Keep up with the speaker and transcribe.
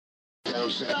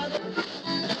Los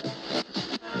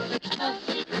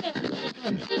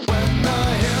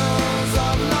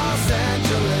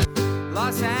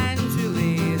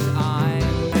Angeles, I'm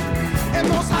and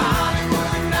most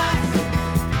Hollywood nights.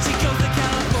 She goes to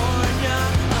California,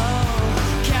 oh,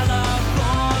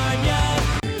 California.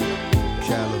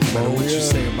 What you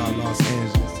say about Los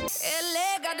Angeles?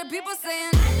 LA got the people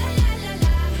saying.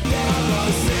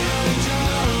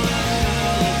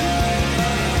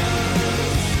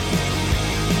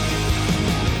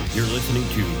 You're listening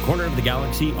to Corner of the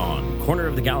Galaxy on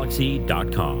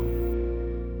cornerofthegalaxy.com.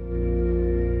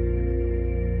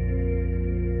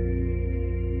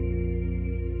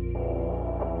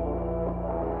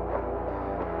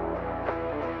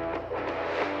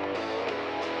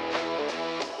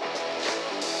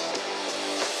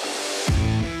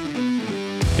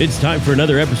 It's time for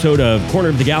another episode of Corner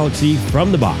of the Galaxy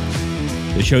from the Box,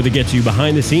 the show that gets you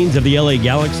behind the scenes of the LA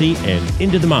Galaxy and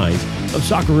into the minds of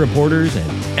soccer reporters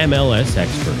and MLS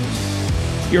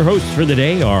experts. Your hosts for the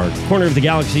day are Corner of the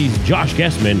Galaxy's Josh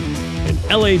Gessman and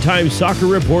LA Times soccer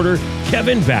reporter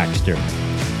Kevin Baxter.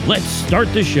 Let's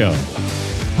start the show.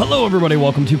 Hello, everybody.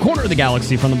 Welcome to Corner of the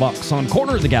Galaxy from the Box on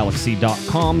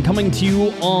cornerofthegalaxy.com, coming to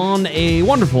you on a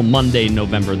wonderful Monday,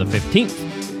 November the 15th.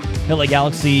 LA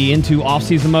Galaxy into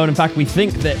off-season mode. In fact, we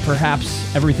think that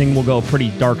perhaps everything will go pretty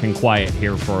dark and quiet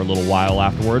here for a little while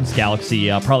afterwards. Galaxy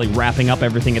probably wrapping up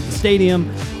everything at the stadium.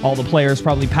 All the players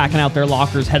probably packing out their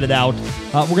lockers, headed out.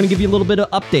 We're going to give you a little bit of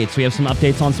updates. We have some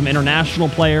updates on some international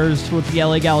players with the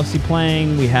LA Galaxy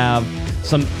playing. We have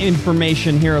some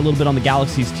information here, a little bit on the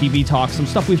Galaxy's TV talk, some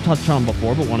stuff we've touched on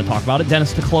before, but want to talk about it.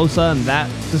 Dennis Te-Kloese and that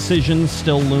decision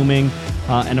still looming.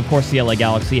 And of course, the LA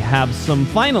Galaxy have some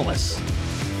finalists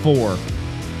for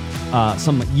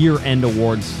some year-end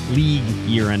awards, league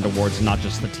year-end awards, not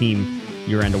just the team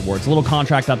year-end awards. Little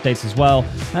contract updates as well.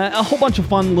 A whole bunch of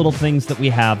fun little things that we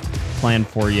have planned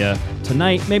for you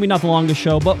tonight. Maybe not the longest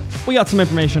show, but we got some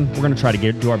information. We're going to try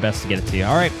to do our best to get it to you.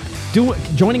 All right.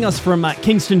 Joining us from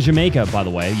Kingston, Jamaica, by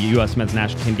the way, the U.S. men's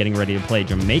national team getting ready to play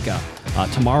Jamaica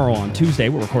tomorrow on Tuesday.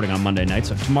 We're recording on Monday night,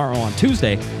 so tomorrow on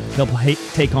Tuesday, they'll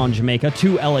take on Jamaica.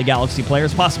 Two LA Galaxy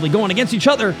players possibly going against each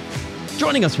other.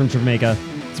 Joining us from Jamaica,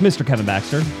 it's Mr. Kevin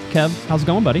Baxter. Kev, how's it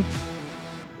going, buddy?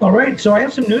 All right, so I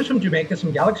have some news from Jamaica,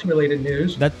 some Galaxy-related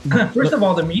news. First of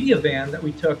all, the media van that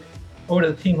we took over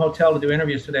to the team hotel to do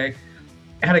interviews today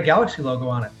had a Galaxy logo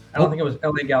on it. I don't think it was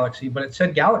LA Galaxy, but it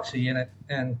said Galaxy in it,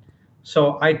 and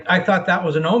so I thought that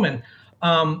was an omen.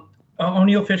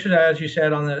 O'Neal Fisher, as you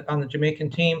said, on the Jamaican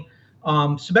team.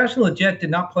 Sebastian Lletget did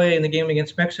not play in the game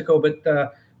against Mexico, but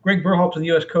Greg Berhalter, the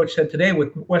U.S. coach, said today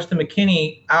with Weston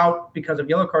McKennie out because of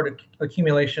yellow card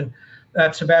accumulation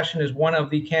that Sebastian is one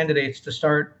of the candidates to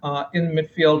start in the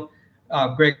midfield.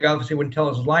 Greg obviously wouldn't tell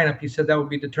us his lineup. He said that would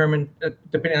be determined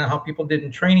depending on how people did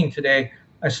in training today.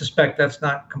 I suspect that's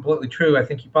not completely true. I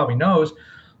think he probably knows.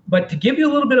 But to give you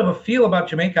a little bit of a feel about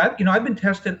Jamaica, I've been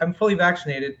tested. I'm fully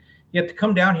vaccinated. Yet to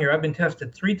come down here, I've been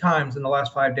tested 3 times in the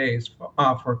last 5 days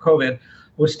for COVID.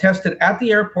 Was tested at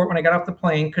the airport when I got off the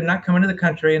plane, could not come into the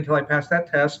country until I passed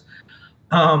that test.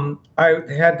 I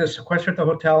had to sequester at the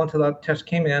hotel until that test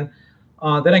came in.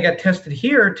 Then I got tested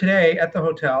here today at the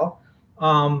hotel.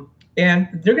 And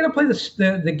they're going to play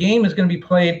the game is going to be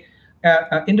played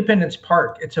at Independence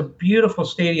Park. It's a beautiful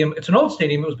stadium. It's an old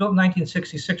stadium. It was built in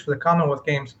 1966 for the Commonwealth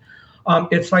Games.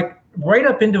 It's like right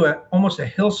up into almost a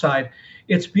hillside.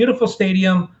 It's a beautiful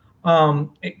stadium.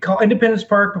 Called Independence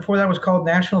Park. Before that was called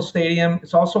National Stadium.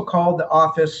 It's also called the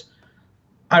Office.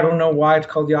 I don't know why it's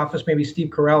called the Office. Maybe Steve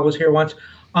Carell was here once.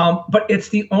 But it's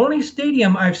the only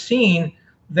stadium I've seen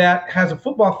that has a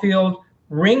football field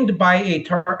ringed by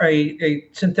a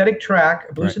synthetic track,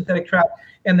 a blue synthetic track,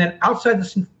 and then outside the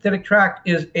synthetic track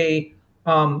is a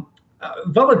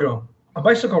velodrome, a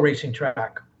bicycle racing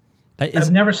track.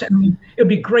 I've never seen. It'd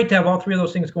be great to have all 3 of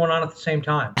those things going on at the same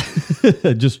time.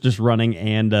 just running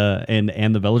and the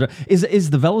velodrome. Is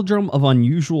the velodrome of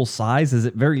unusual size? Is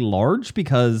it very large?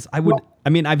 Because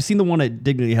I've seen the one at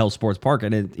Dignity Health Sports Park,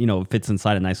 and it fits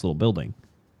inside a nice little building.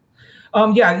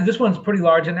 Yeah, this one's pretty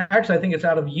large, and actually I think it's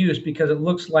out of use because it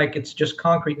looks like it's just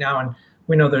concrete now, and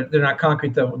we know they're not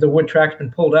concrete. The wood track's been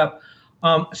pulled up.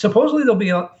 Supposedly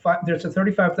there's a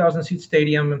 35,000 seat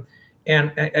stadium.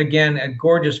 And again, a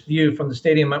gorgeous view from the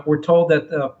stadium. We're told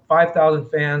that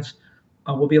 5,000 fans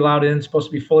will be allowed in, supposed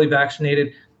to be fully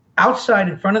vaccinated. Outside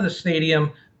in front of the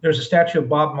stadium, there's a statue of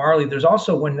Bob Marley. There's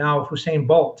also one now of Usain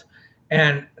Bolt.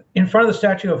 And in front of the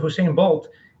statue of Usain Bolt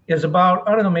is about,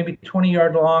 maybe 20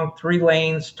 yard long, 3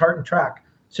 lanes, tartan track.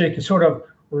 So you can sort of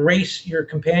race your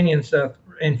companions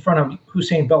in front of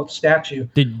Usain Bolt's statue.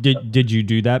 Did you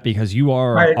do that because you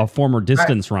are a former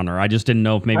distance runner? I just didn't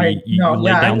know if maybe you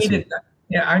laid down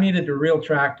I needed the real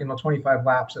track, 25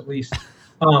 laps at least.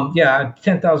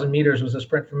 10,000 meters was a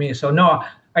sprint for me. So no,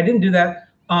 I didn't do that.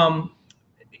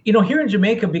 Here in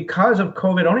Jamaica, because of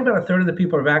COVID, only about a third of the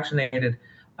people are vaccinated,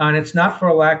 and it's not for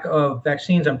a lack of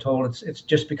vaccines, I'm told. It's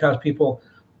just because people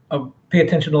pay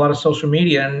attention to a lot of social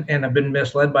media and have been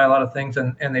misled by a lot of things,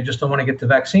 and they just don't want to get the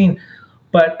vaccine.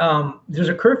 But there's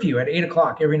a curfew at 8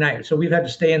 o'clock every night. So we've had to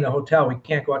stay in the hotel. We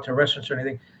can't go out to restaurants or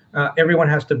anything. Everyone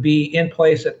has to be in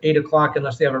place at 8 o'clock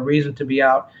unless they have a reason to be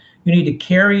out. You need to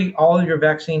carry all of your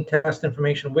vaccine test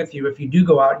information with you. If you do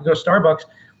go out, you go to Starbucks.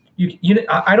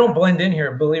 I don't blend in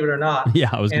here, believe it or not. Yeah,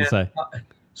 I was going to say.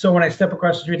 So when I step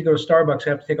across the street to go to Starbucks, I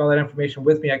have to take all that information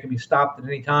with me. I can be stopped at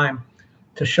any time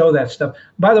to show that stuff.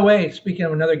 By the way, speaking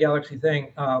of another Galaxy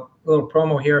thing, a little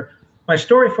promo here. My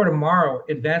story for tomorrow,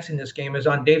 advancing this game, is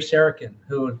on Dave Sarakin,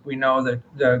 who we know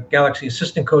the Galaxy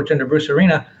assistant coach under Bruce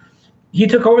Arena. He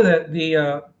took over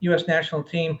the U.S. national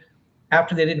team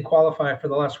after they didn't qualify for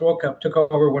the last World Cup, took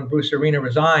over when Bruce Arena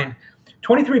resigned.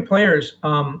 23 players,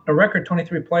 a record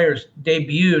 23 players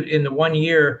debuted in the 1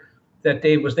 year that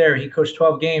Dave was there. He coached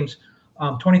 12 games.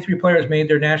 23 players made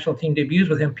their national team debuts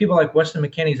with him. People like Weston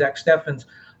McKennie, Zach Steffens,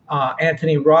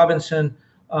 Anthony Robinson,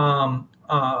 Tyler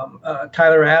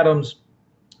Adams.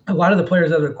 A lot of the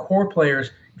players that are core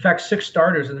players, in fact, 6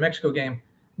 starters in the Mexico game,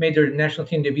 made their national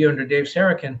team debut under Dave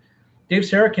Sarakin. Dave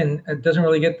Sarakin doesn't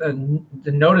really get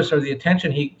the notice or the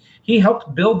attention. He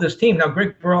helped build this team. Now,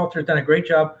 Greg Berhalter's done a great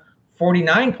job.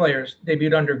 49 players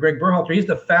debuted under Greg Berhalter. He's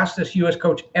the fastest U.S.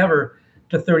 coach ever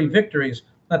to 30 victories.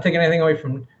 Not taking anything away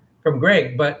from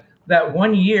Greg, but that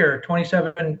 1 year,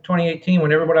 2018,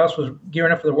 when everybody else was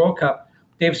gearing up for the World Cup,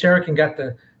 Dave Sarakin got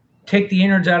to take the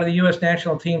innards out of the U.S.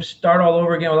 national team, start all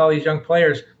over again with all these young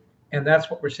players, and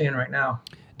that's what we're seeing right now.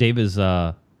 Dave is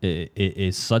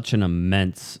such an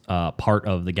immense part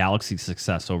of the Galaxy's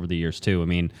success over the years too. I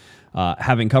mean,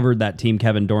 having covered that team,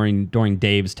 Kevin, during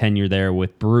Dave's tenure there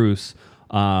with Bruce,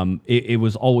 it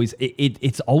was always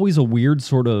it's always a weird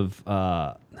sort of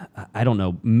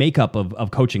makeup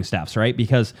of coaching staffs, right?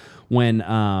 Because when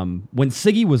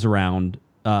Siggy was around,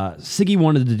 Siggy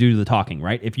wanted to do the talking,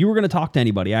 right? If you were going to talk to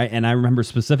anybody, I remember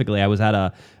specifically, I was at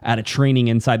a training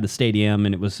inside the stadium,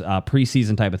 and it was a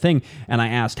preseason type of thing, and I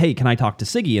asked, "Hey, can I talk to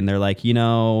Siggy?" And they're like,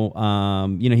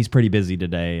 he's pretty busy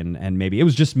today, and maybe it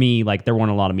was just me, like there weren't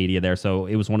a lot of media there, so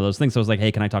it was one of those things. So I was like,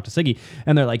 "Hey, can I talk to Siggy?"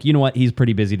 And they're like, "You know what? He's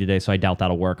pretty busy today, so I doubt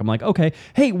that'll work." I'm like, "Okay,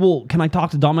 hey, well, can I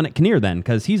talk to Dominic Kinnear then?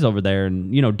 Because he's over there,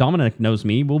 and Dominic knows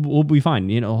me. We'll be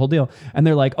fine, whole deal." And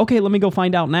they're like, "Okay, let me go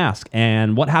find out and ask."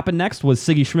 And what happened next was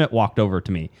Siggy Schmidt walked over to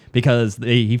me because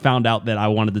he found out that I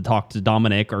wanted to talk to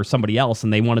Dominic or somebody else,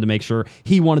 and they wanted to make sure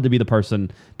he wanted to be the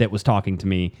person that was talking to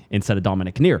me instead of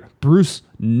Dominic Kinnear. Bruce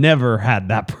never had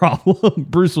that problem.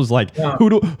 Bruce was like,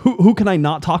 who can I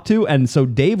not talk to? And so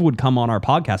Dave would come on our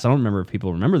podcast. I don't remember if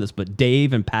people remember this, but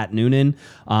Dave and Pat Noonan,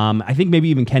 I think maybe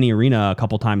even Kenny Arena a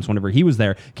couple times whenever he was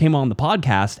there, came on the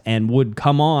podcast and would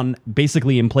come on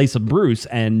basically in place of Bruce,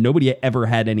 and nobody ever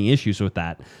had any issues with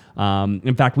that.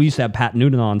 In fact, we used to have Pat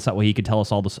Noonan on so that way he could tell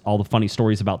us all the funny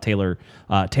stories about Taylor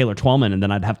Twellman, and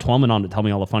then I'd have Twellman on to tell me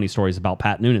all the funny stories about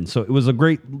Pat Noonan. So it was a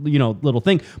great little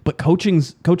thing. But coaching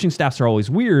staffs are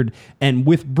always weird, and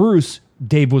with Bruce,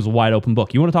 Dave was a wide open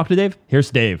book. You want to talk to Dave?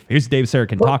 Here's Dave. Here's Dave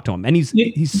Sarakin. Talk to him, and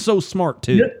he's so smart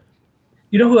too.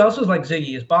 You know who else is like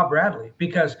Ziggy is Bob Bradley,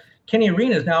 because Kenny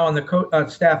Arena is now on the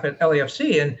staff at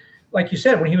LAFC, and like you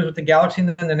said, when he was with the Galaxy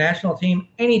and then the national team,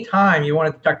 anytime you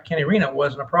wanted to talk to Kenny Arena, it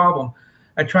wasn't a problem.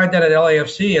 I tried that at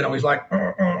LAFC, and it was like,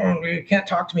 you can't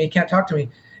talk to me, you can't talk to me.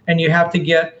 And you have to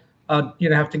get,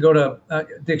 go to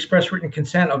the express written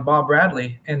consent of Bob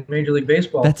Bradley and Major League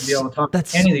Baseball to be able to talk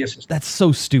to any of the assistants. That's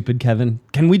so stupid, Kevin.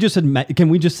 Can we just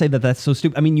say that that's so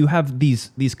stupid? I mean, you have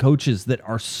these coaches that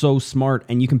are so smart,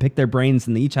 and you can pick their brains,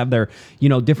 and they each have their,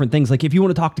 different things. Like if you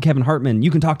want to talk to Kevin Hartman,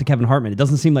 you can talk to Kevin Hartman. It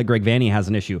doesn't seem like Greg Vanney has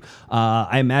an issue.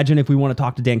 I imagine if we want to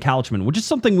talk to Dan Couchman, which is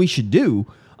something we should do,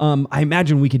 I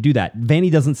imagine we could do that.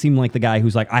 Vanney doesn't seem like the guy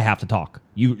who's like, I have to talk.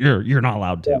 You're not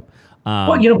allowed to. Yeah.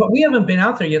 But we haven't been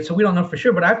out there yet, so we don't know for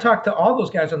sure. But I've talked to all those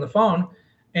guys on the phone,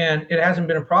 and it hasn't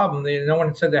been a problem. No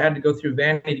one said they had to go through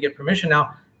Vanney to get permission.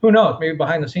 Now, who knows? Maybe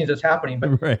behind the scenes it's happening.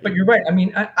 But right. But you're right. I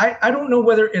mean, I don't know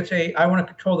whether it's I want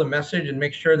to control the message and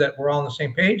make sure that we're all on the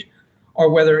same page,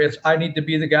 or whether it's I need to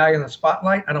be the guy in the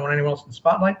spotlight. I don't want anyone else in the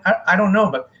spotlight. I don't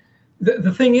know. But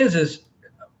the thing is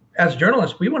as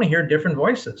journalists, we want to hear different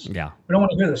voices. Yeah. We don't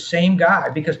want to hear the same guy,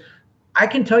 because I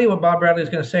can tell you what Bob Bradley is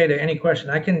going to say to any question.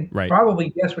 I can probably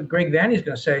guess what Greg Vanney is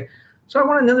going to say. So I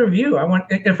want another view.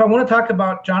 If I want to talk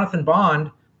about Jonathan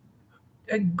Bond,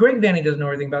 Greg Vanney doesn't know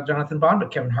anything about Jonathan Bond,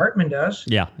 but Kevin Hartman does.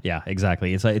 Yeah,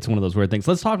 exactly. It's one of those weird things.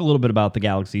 Let's talk a little bit about the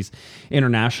Galaxy's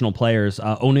international players.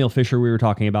 O'Neal Fisher, we were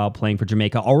talking about, playing for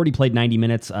Jamaica, already played 90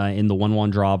 minutes in the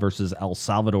 1-1 draw versus El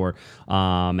Salvador,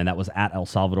 and that was at El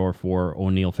Salvador for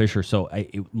O'Neal Fisher. So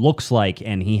it looks like,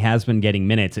 and he has been getting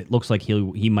minutes, it looks like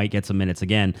he might get some minutes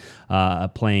again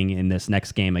playing in this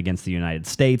next game against the United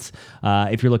States.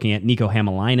 If you're looking at Nico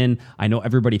Hämäläinen, I know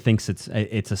everybody thinks it's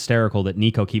hysterical that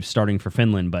Nico keeps starting for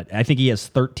Finland, but I think he has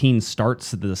 13 starts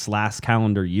this last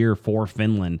calendar year for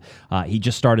Finland. He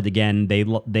just started again. They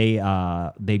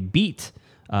beat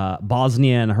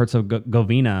Bosnia and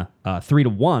Herzegovina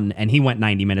 3-1, and he went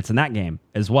 90 minutes in that game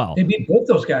as well. They beat both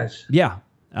those guys. Yeah.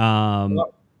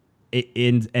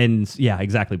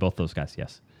 Exactly, both those guys.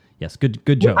 Yes.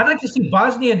 Good joke. I'd like to see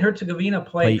Bosnia and Herzegovina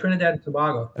play Trinidad and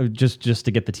Tobago. Just to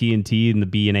get the TNT and the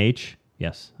B and H.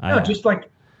 Yes. Just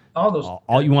like all those.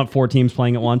 All you want 4 teams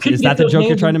playing at once? Is that the joke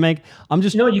you're trying to make?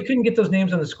 No, you couldn't get those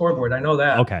names on the scoreboard. I know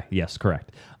that. Okay. Yes,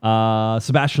 correct.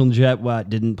 Sebastian Lletget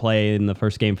didn't play in the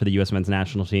first game for the U.S. men's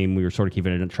national team. We were sort of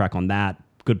keeping a track on that.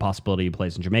 Good possibility he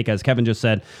plays in Jamaica, as Kevin just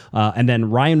said. And then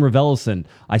Ryan Raveloson,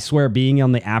 I swear being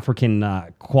on the African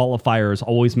qualifiers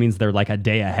always means they're like a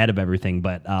day ahead of everything,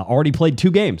 but already played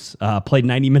 2 games, played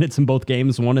 90 minutes in both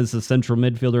games, one as a central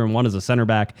midfielder and one as a center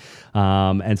back.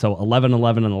 And so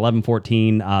 11-11 and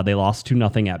 11-14, they lost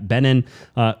 2-0 at Benin,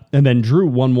 and then drew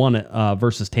 1-1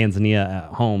 versus Tanzania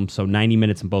at home. So 90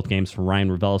 minutes in both games for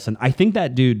Ryan Raveloson. I think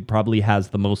that dude probably has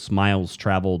the most miles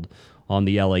traveled on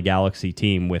the LA Galaxy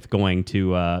team, with going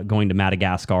to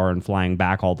Madagascar and flying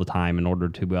back all the time in order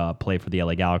to play for the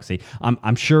LA Galaxy.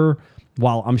 I'm sure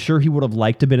he would have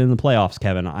liked to been in the playoffs,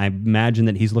 Kevin, I imagine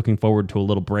that he's looking forward to a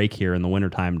little break here in the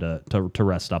wintertime to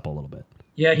rest up a little bit.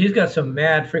 Yeah, he's got some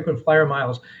mad frequent flyer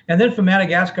miles. And then from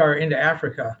Madagascar into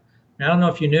Africa. I don't know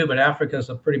if you knew, but Africa is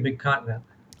a pretty big continent.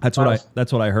 That's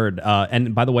what I heard.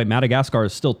 And by the way, Madagascar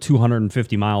is still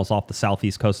 250 miles off the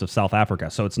southeast coast of South Africa.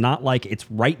 So it's not like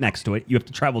it's right next to it. You have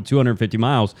to travel 250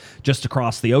 miles just to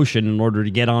cross the ocean in order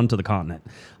to get onto the continent.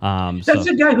 That's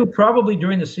a guy who probably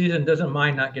during the season doesn't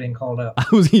mind not getting called up.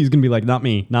 He's going to be like, not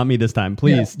me this time.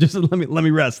 Please, just let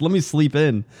me rest. Let me sleep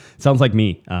in. Sounds like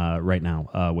me right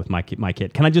now with my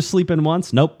kid. Can I just sleep in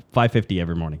once? Nope, 5:50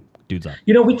 every morning. Dude's up.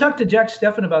 We talked to Jack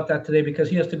Steffen about that today because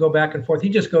he has to go back and forth. He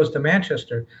just goes to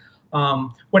Manchester.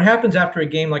 What happens after a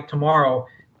game like tomorrow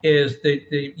is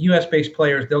the U.S.-based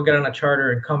players, they'll get on a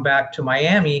charter and come back to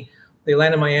Miami. They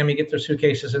land in Miami, get their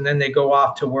suitcases, and then they go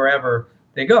off to wherever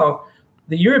they go.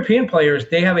 The European players,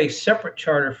 they have a separate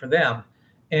charter for them.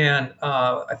 And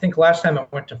I think last time it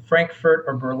went to Frankfurt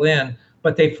or Berlin,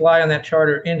 but they fly on that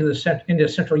charter into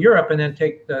Central Europe and then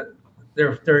take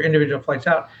their individual flights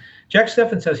out. Jack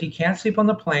Steffen says he can't sleep on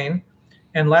the plane.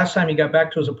 And last time he got back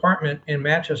to his apartment in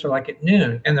Manchester, like at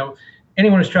noon. And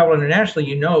anyone who's traveled internationally,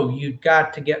 you've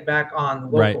got to get back on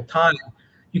local time.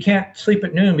 You can't sleep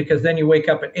at noon because then you wake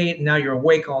up at 8 and now you're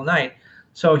awake all night.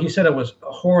 So he said it was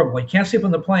horrible. He can't sleep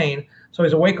on the plane. So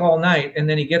he's awake all night. And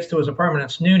then he gets to his apartment.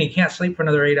 It's noon. He can't sleep for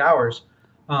another 8 hours.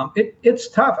 It's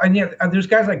tough. And yet there's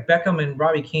guys like Beckham and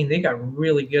Robbie Keane. They got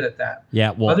really good at that.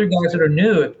 Yeah. Well, other guys that are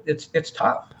new, it's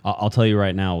tough. I'll tell you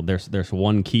right now, there's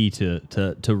one key to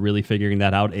really figuring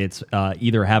that out. It's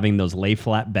either having those lay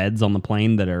flat beds on the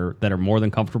plane that are more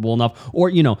than comfortable enough, or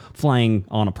flying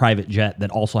on a private jet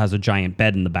that also has a giant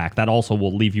bed in the back. That also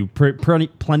will leave you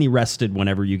plenty rested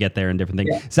whenever you get there and different things.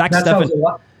 Yeah,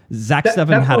 Zach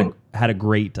Steffen had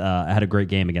a great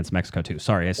game against Mexico too.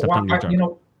 Sorry, I stepped on your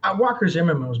joke. Walker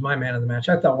Zimmerman was my man of the match.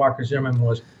 I thought Walker Zimmerman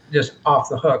was just off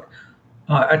the hook.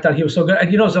 I thought he was so good.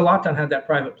 Zlatan had that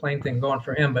private plane thing going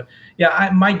for him. But,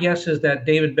 my guess is that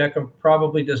David Beckham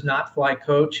probably does not fly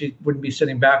coach. He wouldn't be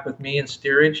sitting back with me in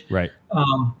steerage. Right.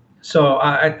 So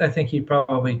I think he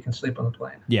probably can sleep on the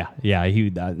plane. Yeah,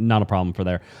 he not a problem for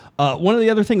there. One of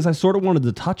the other things I sort of wanted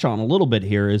to touch on a little bit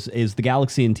here is the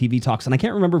Galaxy and TV talks, and I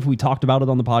can't remember if we talked about it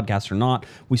on the podcast or not.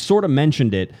 We sort of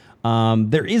mentioned it.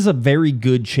 There is a very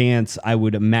good chance, I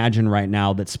would imagine right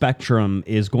now, that Spectrum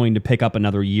is going to pick up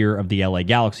another year of the LA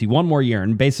Galaxy, one more year.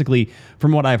 And basically,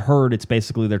 from what I've heard, it's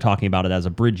basically they're talking about it as a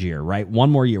bridge year, right?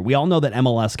 One more year. We all know that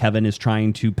MLS, Kevin, is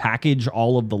trying to package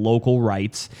all of the local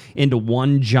rights into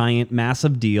one giant,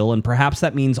 massive deal. And perhaps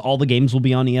that means all the games will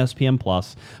be on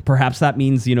ESPN+. Perhaps that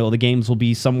means, the games will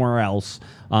be somewhere else.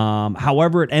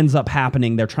 However it ends up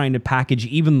happening, they're trying to package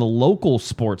even the local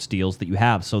sports deals that you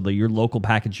have. So your local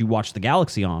package, you watch the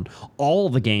Galaxy on, all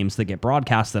the games that get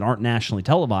broadcast that aren't nationally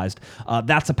televised,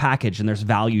 that's a package, and there's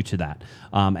value to that.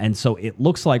 And so it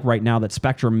looks like right now that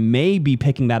Spectrum may be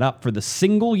picking that up for the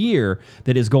single year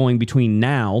that is going between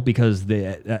now, because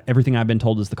everything I've been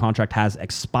told is the contract has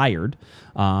expired.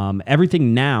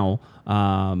 Everything now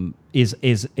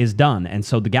is done, and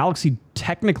so the Galaxy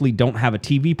technically don't have a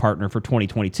TV partner for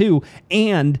 2022,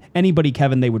 and anybody,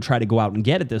 Kevin, they would try to go out and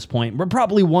get at this point would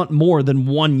probably want more than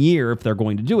 1 year if they're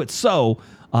going to do it. So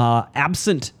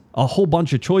absent a whole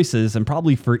bunch of choices, and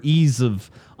probably for ease of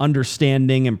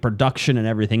understanding and production and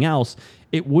everything else,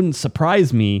 it wouldn't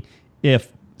surprise me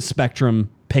if Spectrum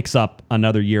picks up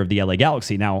another year of the LA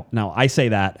Galaxy. Now I say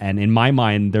that, and in my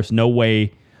mind, there's no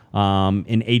way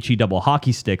in HE double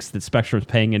hockey sticks that Spectrum's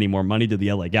paying any more money to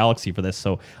the LA Galaxy for this.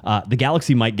 So the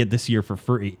Galaxy might get this year for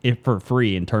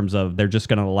free in terms of they're just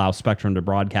going to allow Spectrum to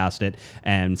broadcast it,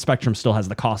 and Spectrum still has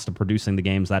the cost of producing the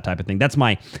games, that type of thing. That's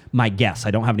my guess.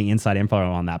 I don't have any inside info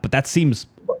on that, but that seems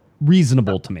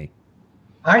reasonable to me.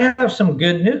 I have some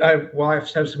good news. I have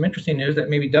some interesting news that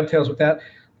maybe dovetails with that.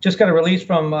 Just got a release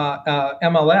from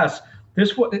MLS.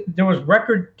 There was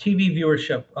record TV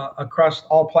viewership across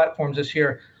all platforms this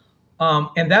year.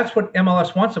 And that's what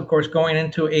MLS wants, of course, going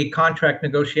into a contract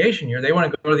negotiation year. They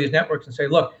want to go to these networks and say,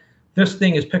 look, this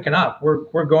thing is picking up.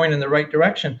 We're going in the right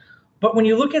direction. But when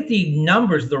you look at the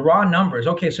numbers, the raw numbers,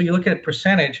 okay, so you look at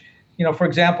percentage, for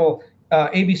example,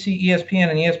 ABC, ESPN,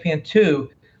 and ESPN2,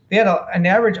 they had an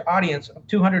average audience of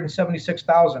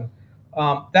 276,000.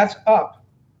 That's up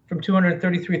from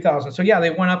 233,000. So, yeah, they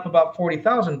went up about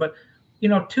 40,000. But,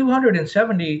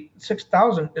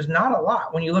 276,000 is not a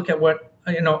lot when you look at what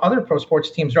other pro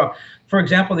sports teams draw. For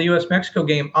example, the U.S.-Mexico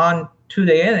game on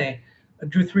TUDN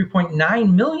drew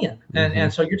 3.9 million.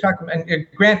 And so you're talking, and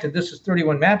granted, this is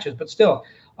 31 matches, but still,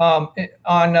 on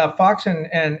Fox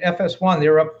and FS1, they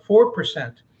were up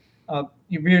 4%.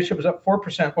 Your viewership was up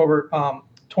 4% over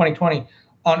 2020.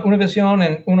 On Univision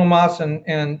and Uno Mas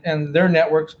and their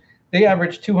networks, they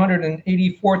averaged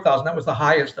 284,000. That was the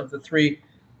highest of the three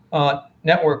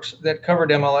networks that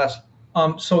covered MLS.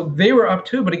 So they were up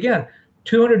too, but again,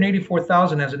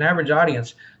 284,000 as an average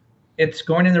audience. It's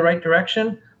going in the right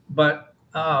direction, but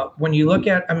when you look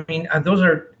at, those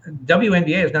are,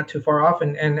 WNBA is not too far off,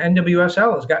 and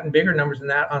NWSL has gotten bigger numbers than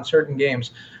that on certain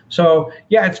games. So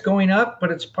yeah, it's going up,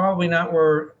 but it's probably not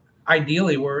where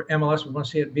MLS would want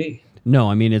to see it be.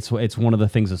 No, it's one of the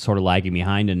things that's sort of lagging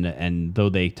behind, and though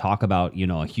they talk about,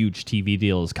 a huge TV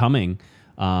deal is coming,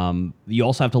 you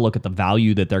also have to look at the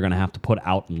value that they're going to have to put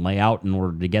out and lay out in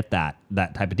order to get that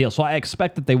type of deal. So I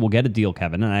expect that they will get a deal,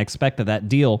 Kevin, and I expect that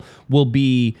deal will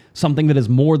be something that is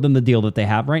more than the deal that they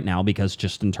have right now, because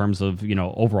just in terms of,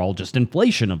 overall just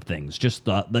inflation of things, just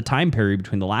the time period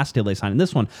between the last deal they signed and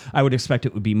this one, I would expect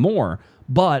it would be more.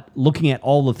 But looking at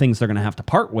all the things they're going to have to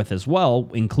part with as well,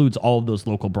 includes all of those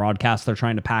local broadcasts they're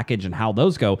trying to package and how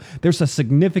those go. There's a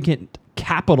significant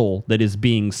capital that is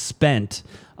being spent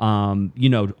on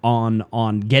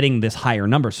getting this higher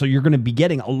number. So you're going to be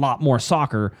getting a lot more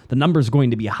soccer. The number is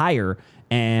going to be higher.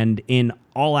 And in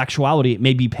all actuality, it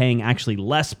may be paying actually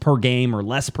less per game or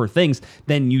less per things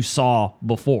than you saw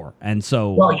before. And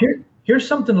so... Well, here's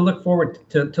something to look forward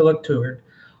to look toward.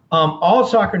 All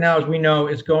soccer now, as we know,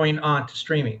 is going on to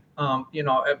streaming.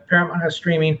 Paramount has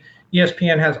streaming.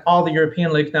 ESPN has all the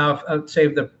European leagues now,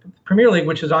 save the Premier League,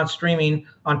 which is on streaming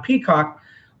on Peacock.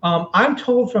 I'm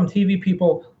told from TV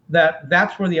people that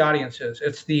that's where the audience is.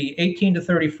 It's the 18 to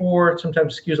 34,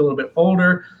 sometimes skews a little bit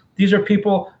older. These are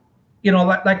people,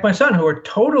 like my son, who are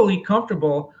totally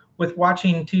comfortable with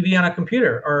watching TV on a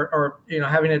computer or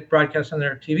having it broadcast on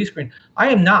their TV screen. I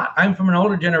am not. I'm from an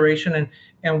older generation,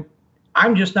 and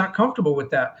I'm just not comfortable with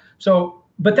that. So,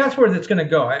 but that's where it's going to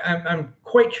go. I'm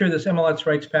quite sure this MLS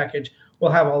rights package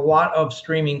will have a lot of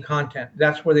streaming content.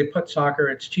 That's where they put soccer.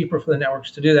 It's cheaper for the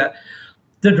networks to do that.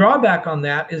 The drawback on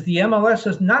that is the MLS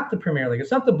is not the Premier League. It's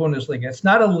not the Bundesliga. It's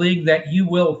not a league that you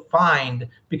will find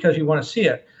because you want to see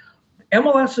it.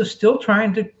 MLS is still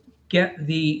trying to get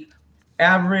the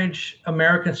average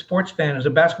American sports fan, as a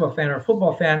basketball fan or a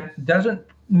football fan, doesn't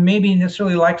maybe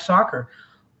necessarily like soccer.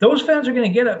 Those fans are going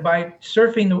to get it by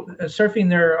surfing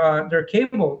their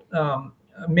cable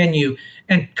menu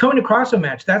and coming across a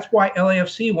match. That's why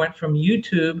LAFC went from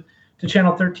YouTube to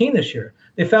Channel 13 this year.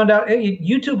 They found out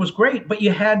YouTube was great, but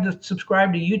you had to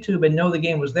subscribe to YouTube and know the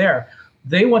game was there.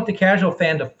 They want the casual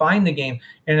fan to find the game.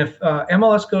 And if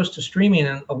MLS goes to streaming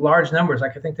in large numbers,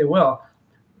 like I think they will,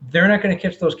 they're not going to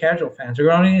catch those casual fans.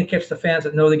 They're only going to catch the fans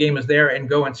that know the game is there and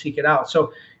go and seek it out.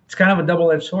 So it's kind of a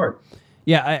double-edged sword.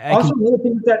 Yeah.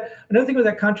 Another thing with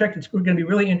that contract, it's going to be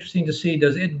really interesting to see.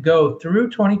 Does it go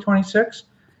through 2026?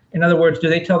 In other words, do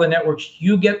they tell the networks,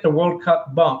 you get the World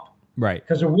Cup bump? Right.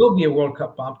 Because there will be a World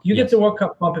Cup bump. You get the World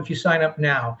Cup bump if you sign up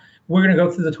now. We're going to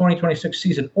go through the 2026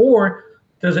 season. Or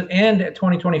does it end at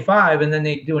 2025 and then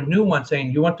they do a new one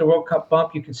saying, you want the World Cup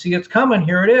bump? You can see it's coming.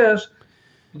 Here it is.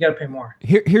 You got to pay more.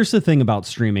 Here's the thing about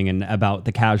streaming and about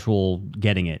the casual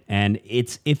getting it. And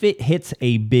it's if it hits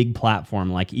a big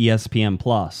platform like ESPN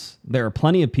Plus, there are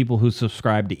plenty of people who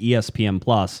subscribe to ESPN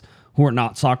Plus who are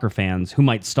not soccer fans who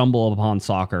might stumble upon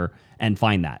soccer and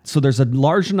find that. So there's a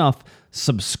large enough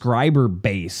subscriber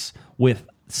base with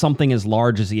something as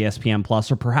large as ESPN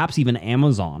Plus or perhaps even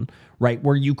Amazon, right,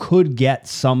 where you could get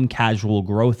some casual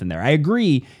growth in there. I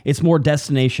agree it's more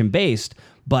destination based,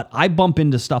 but I bump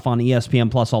into stuff on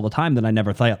ESPN Plus all the time that I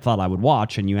never thought I would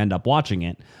watch, and you end up watching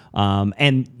it.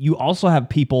 And you also have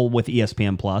people with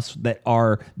ESPN Plus that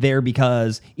are there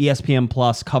because ESPN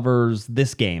Plus covers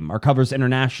this game or covers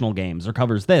international games or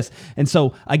covers this. And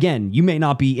so, again, you may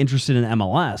not be interested in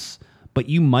MLS, but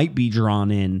you might be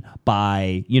drawn in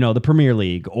by, the Premier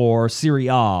League or Serie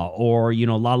A or,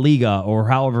 La Liga or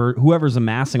whoever's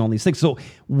amassing all these things. So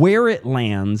where it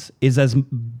lands is as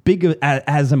big,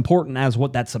 as important as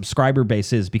what that subscriber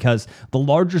base is, because the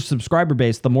larger subscriber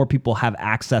base, the more people have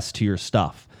access to your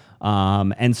stuff.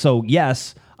 And so,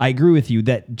 yes, I agree with you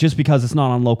that just because it's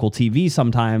not on local TV,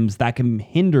 sometimes that can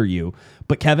hinder you.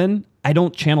 But Kevin, I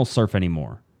don't channel surf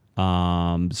anymore.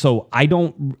 So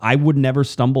I would never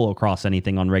stumble across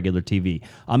anything on regular TV.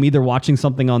 I'm either watching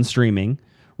something on streaming,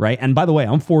 right? And by the way,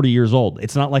 I'm 40 years old.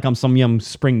 It's not like I'm some young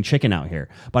spring chicken out here,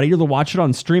 but I either watch it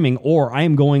on streaming or I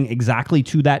am going exactly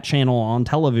to that channel on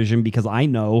television because I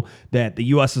know that the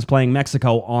U.S. is playing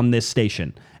Mexico on this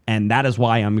station. And that is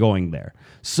why I'm going there.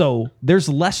 So there's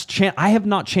less I have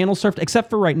not channel surfed except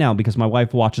for right now because my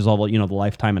wife watches all the, the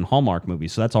Lifetime and Hallmark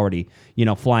movies. So that's already,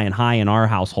 flying high in our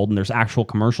household, and there's actual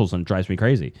commercials and it drives me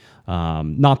crazy.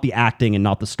 Not the acting and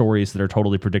not the stories that are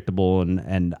totally predictable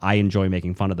and I enjoy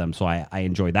making fun of them. So I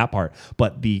enjoy that part.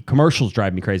 But the commercials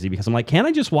drive me crazy because I'm like, can't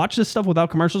I just watch this stuff without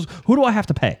commercials? Who do I have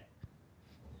to pay?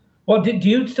 Well, do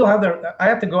you still have I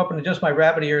have to go up and adjust my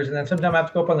rabbit ears, and then sometimes I have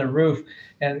to go up on the roof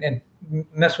and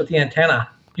mess with the antenna.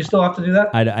 You still have to do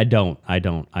that? I don't.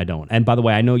 And by the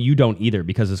way, I know you don't either,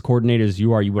 because as coordinated as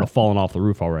you are, you would have fallen off the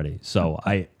roof already. So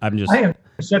I'm just... I am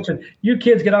you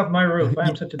kids get off my roof. I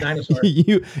am such a dinosaur.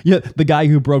 The guy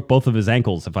who broke both of his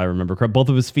ankles, if I remember correct, both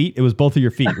of his feet. It was both of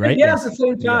your feet, right? Yes, at the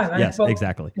same time. Yes,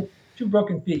 exactly. 2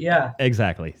 broken feet, yeah.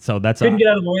 Exactly. So that's couldn't get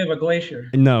out of the way of a glacier.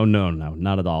 No,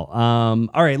 not at all.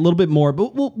 All right, a little bit more,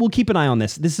 but we'll keep an eye on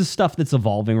this. This is stuff that's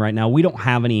evolving right now. We don't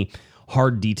have any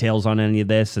hard details on any of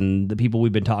this, and the people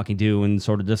we've been talking to and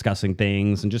sort of discussing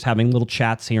things and just having little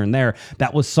chats here and there.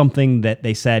 That was something that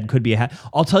they said could be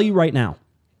I'll tell you right now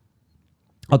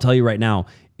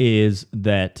is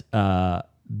that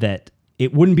that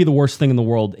it wouldn't be the worst thing in the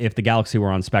world if the Galaxy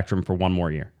were on Spectrum for one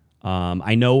more year.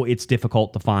 I know it's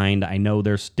difficult to find. I know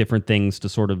there's different things to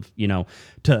sort of, you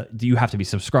have to be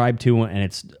subscribed to, and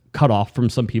it's cut off from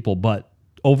some people. But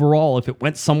overall, if it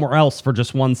went somewhere else for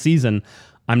just one season,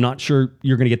 I'm not sure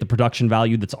you're going to get the production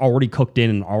value that's already cooked in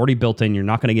and already built in. You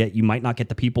might not get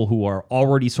the people who are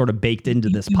already sort of baked into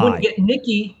this pie. You wouldn't get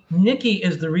Nikki. Nikki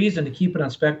is the reason to keep it on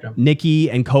Spectrum.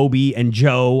 Nikki and Kobe and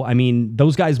Joe, I mean,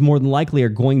 those guys more than likely are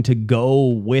going to go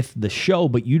with the show,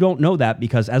 but you don't know that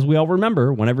because, as we all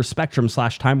remember, whenever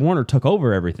Spectrum/Time Warner took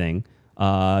over everything,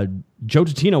 Joe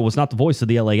Tutino was not the voice of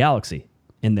the LA Galaxy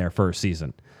in their first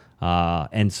season.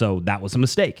 And so that was a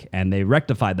mistake, and they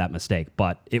rectified that mistake,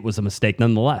 but it was a mistake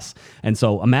nonetheless. And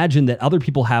so imagine that other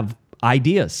people have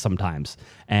ideas sometimes,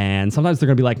 and sometimes they're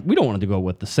going to be like, we don't want to go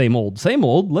with the same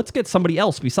old. Let's get somebody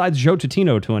else besides Joe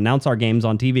Tutino to announce our games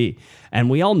on TV.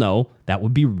 And we all know that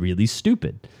would be really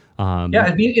stupid.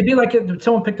 It'd be like if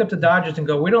someone picked up the Dodgers and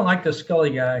go, we don't like the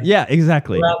Scully guy. Yeah,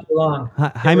 exactly.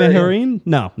 Jaime Herrin?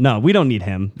 No, we don't need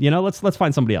him. Let's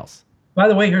find somebody else. By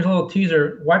the way, here's a little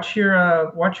teaser. Watch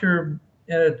your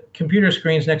computer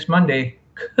screens next Monday.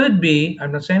 Could be,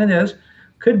 I'm not saying it is,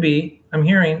 could be, I'm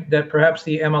hearing that perhaps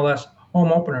the MLS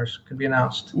home openers could be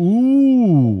announced.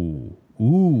 Ooh,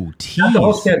 tease. Not the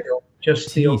whole schedule,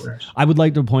 just the openers. I would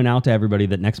like to point out to everybody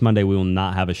that next Monday we will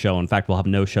not have a show. In fact, we'll have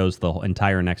no shows the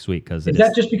entire next week. Is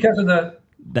that just because of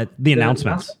the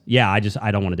announcements? Yeah, I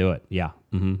don't want to do it. Yeah.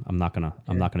 I'm not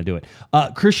gonna do it.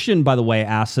 Christian, by the way,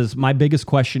 asks, my biggest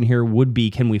question here would be,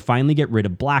 can we finally get rid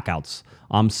of blackouts?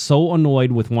 I'm so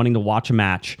annoyed with wanting to watch a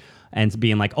match and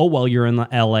being like, oh, well, you're in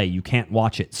LA, you can't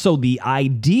watch it. So the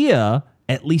idea,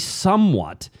 at least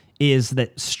somewhat, is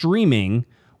that streaming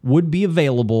would be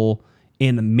available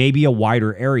in maybe a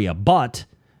wider area, but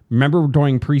Remember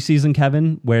during preseason,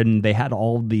 Kevin, when they had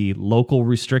all the local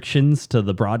restrictions to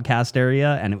the broadcast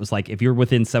area, and it was like, if you're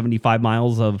within 75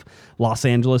 miles of Los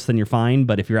Angeles, then you're fine.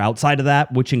 But if you're outside of that,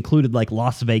 which included like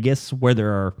Las Vegas, where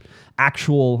there are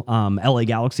actual LA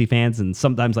Galaxy fans, and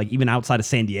sometimes like even outside of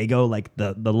San Diego, like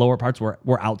the lower parts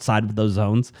were outside of those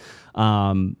zones.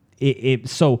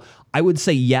 So I would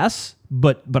say yes,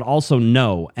 but also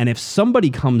no. And if somebody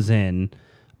comes in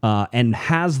and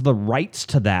has the rights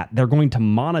to that, they're going to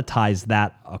monetize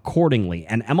that accordingly.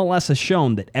 And MLS has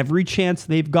shown that every chance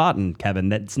they've gotten, Kevin,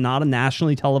 that it's not a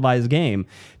nationally televised game,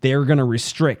 they're going to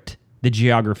restrict the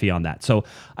geography on that. So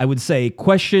I would say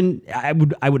I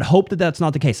would hope that that's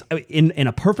not the case. In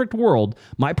a perfect world,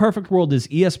 my perfect world is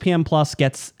ESPN Plus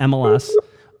gets MLS.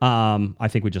 I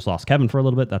think we just lost Kevin for a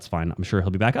little bit. That's fine. I'm sure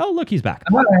he'll be back. Oh, look, he's back.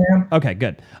 Okay,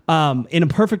 good. In a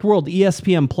perfect world,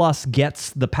 ESPN Plus gets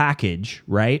the package,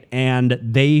 right? And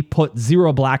they put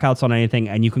 0 blackouts on anything,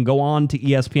 and you can go on to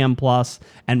ESPN Plus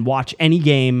and watch any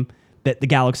game that the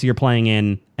Galaxy are playing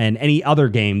in, and any other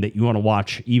game that you want to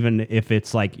watch, even if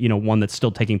it's like, one that's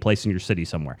still taking place in your city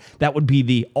somewhere. That would be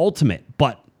the ultimate,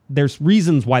 but there's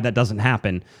reasons why that doesn't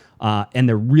happen. And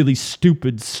they're really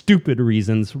stupid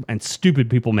reasons, and stupid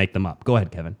people make them up. Go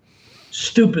ahead, Kevin.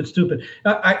 Stupid.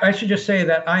 I should just say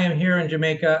that I am here in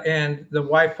Jamaica, and the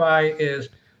Wi-Fi is,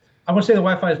 I won't say the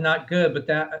Wi-Fi is not good, but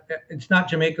that it's not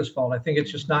Jamaica's fault. I think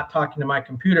it's just not talking to my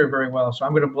computer very well. So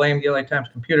I'm going to blame the LA Times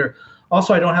computer.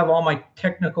 Also, I don't have all my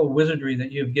technical wizardry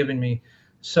that you've given me.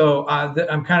 So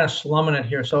I'm kind of slumming it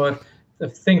here. So if the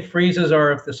thing freezes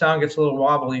or if the sound gets a little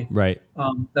wobbly, right,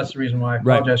 that's the reason why. I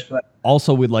apologize for that.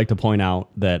 Also, we'd like to point out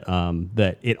that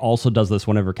that it also does this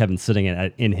whenever Kevin's sitting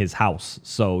in his house.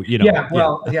 So Yeah, I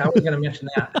was going to mention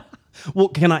that. Well,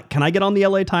 can I get on the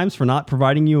LA Times for not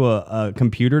providing you a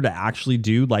computer to actually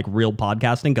do like real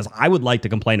podcasting? Because I would like to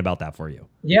complain about that for you.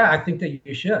 Yeah, I think that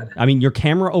you should. I mean, your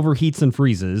camera overheats and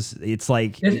freezes. It's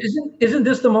like isn't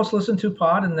this the most listened to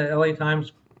pod in the LA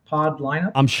Times pod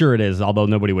lineup? I'm sure it is, although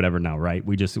nobody would ever know, right?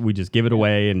 We just give it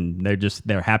away, and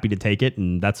they're happy to take it,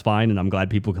 and that's fine, and I'm glad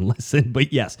people can listen.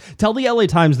 But yes, tell the LA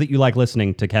Times that you like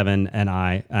listening to Kevin and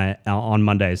I on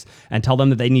Mondays, and tell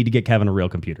them that they need to get Kevin a real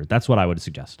computer. That's what I would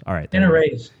suggest. All right. And a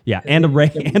raise. Yeah, and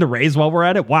a raise while we're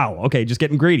at it. Wow. Okay, just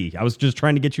getting greedy. I was just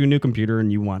trying to get you a new computer,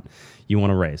 and you want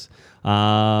a raise.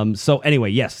 So anyway,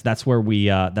 yes, that's where we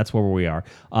are.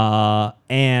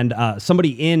 And somebody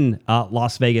in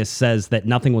Las Vegas says that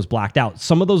nothing was blacked out.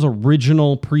 Some of those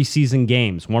original preseason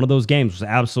games, one of those games was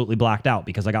absolutely blacked out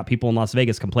because I got people in Las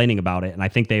Vegas complaining about it, and I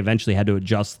think they eventually had to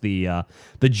adjust the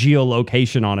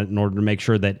geolocation on it in order to make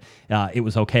sure that it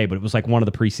was okay. But it was like one of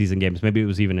the preseason games. Maybe it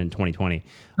was even in 2020.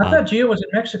 I thought Gio was in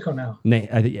Mexico now.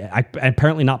 I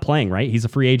apparently not playing, right? He's a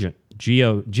free agent.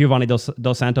 Giovanni Dos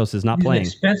Santos is not playing.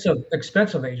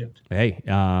 Expensive agent. Hey,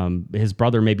 his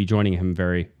brother may be joining him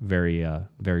very, very,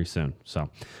 very soon. So,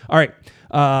 all right.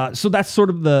 So that's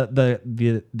sort of the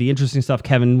interesting stuff,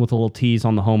 Kevin, with a little tease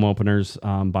on the home openers.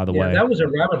 By the way, that was a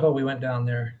rabbit hole we went down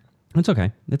there. It's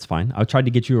okay. It's fine. I tried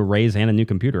to get you a raise and a new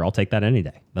computer. I'll take that any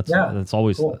day. That's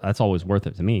always cool. That's always worth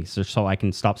it to me. So I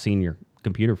can stop seeing your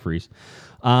computer freeze.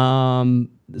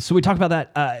 So we talked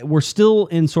about that. We're still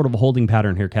in sort of a holding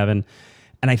pattern here, Kevin.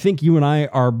 And I think you and I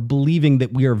are believing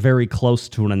that we are very close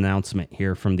to an announcement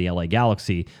here from the LA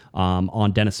Galaxy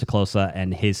on Dennis te Kloese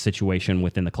and his situation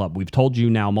within the club. We've told you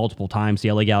now multiple times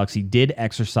the LA Galaxy did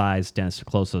exercise Dennis te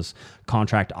Kloese's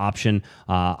contract option.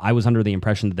 I was under the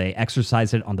impression that they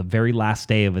exercised it on the very last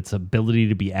day of its ability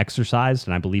to be exercised,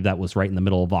 and I believe that was right in the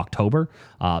middle of October.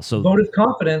 So vote of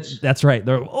confidence. That's right.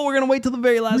 We're going to wait till the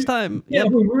very last time. Yeah,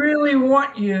 we really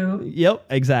want you. Yep,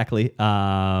 exactly.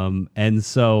 And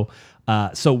so...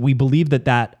 So we believe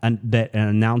that an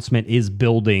announcement is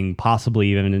building, possibly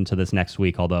even into this next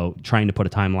week, although trying to put a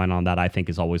timeline on that, I think,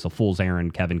 is always a fool's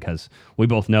errand, Kevin, because we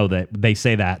both know that they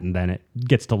say that and then it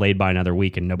gets delayed by another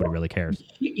week and nobody really cares.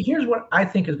 Here's what I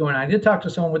think is going on. I did talk to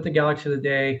someone with the Galaxy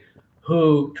today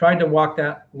who tried to walk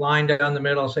that line down the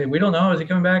middle, say, we don't know, is he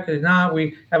coming back? Is he not?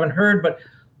 We haven't heard. But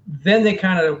then they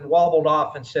kind of wobbled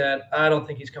off and said, I don't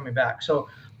think he's coming back. So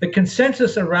the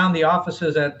consensus around the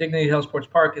offices at Dignity Health Sports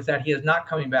Park is that he is not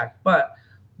coming back. But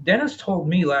Dennis told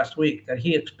me last week that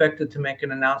he expected to make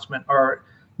an announcement or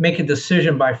make a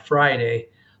decision by Friday.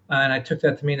 And I took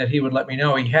that to mean that he would let me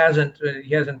know. He hasn't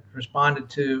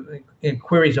responded to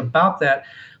inquiries about that.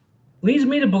 Leads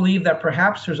me to believe that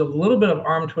perhaps there's a little bit of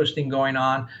arm twisting going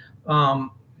on.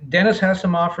 Dennis has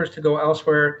some offers to go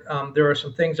elsewhere. There are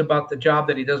some things about the job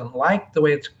that he doesn't like, the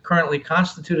way it's currently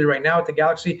constituted right now at the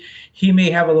Galaxy. He may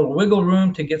have a little wiggle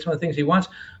room to get some of the things he wants,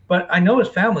 but I know his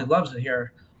family loves it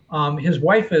here. His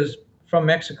wife is from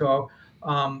Mexico.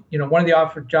 One of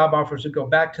the job offers to go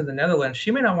back to the Netherlands.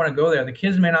 She may not want to go there. The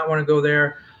kids may not want to go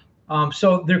there.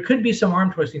 So there could be some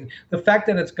arm twisting. The fact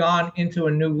that it's gone into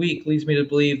a new week leads me to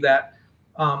believe that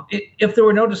if there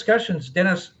were no discussions,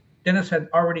 Dennis had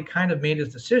already kind of made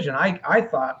his decision. I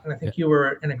thought, and I think you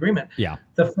were in agreement. Yeah.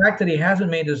 The fact that he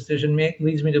hasn't made his decision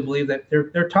leads me to believe that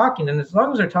they're talking, and as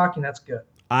long as they're talking, that's good.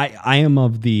 I am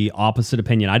of the opposite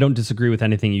opinion. I don't disagree with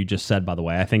anything you just said, by the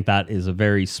way. I think that is a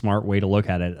very smart way to look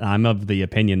at it. I'm of the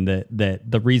opinion that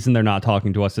the reason they're not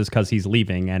talking to us is because he's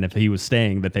leaving, and if he was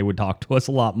staying, that they would talk to us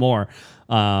a lot more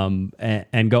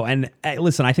and go. And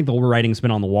listen, I think the writing's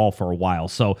been on the wall for a while.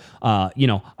 So,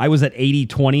 I was at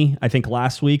 80-20, I think,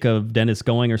 last week of Dennis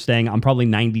going or staying. I'm probably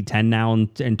 90-10 now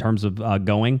in terms of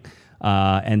going.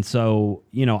 And so,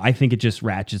 I think it just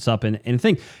ratchets up. And I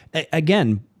think,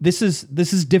 again, this is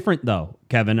different, though,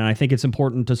 Kevin, and I think it's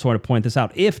important to sort of point this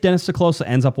out. If Dennis Te-Kloese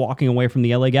ends up walking away from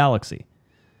the LA Galaxy,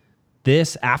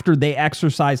 after they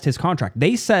exercised his contract,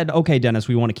 they said, okay, Dennis,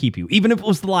 we want to keep you. Even if it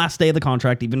was the last day of the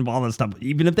contract, even if all that stuff,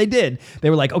 even if they did, they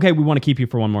were like, okay, we want to keep you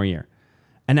for one more year.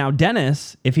 And now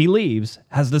Dennis, if he leaves,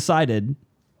 has decided,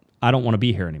 I don't want to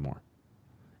be here anymore.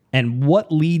 And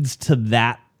what leads to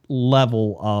that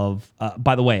level of,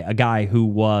 by the way, a guy who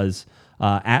was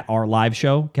at our live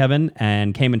show, Kevin,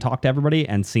 and came and talked to everybody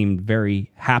and seemed very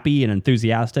happy and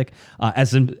enthusiastic,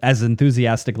 as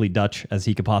enthusiastically Dutch as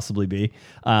he could possibly be.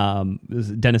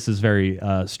 Dennis is very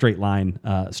straight line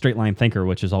thinker,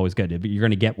 which is always good. You're going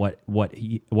to get what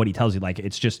he tells you. Like,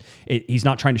 it's just he's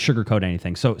not trying to sugarcoat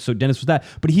anything. So Dennis was that,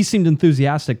 but he seemed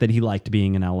enthusiastic that he liked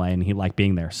being in LA and he liked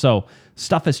being there. So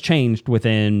stuff has changed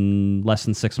within less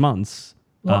than 6 months.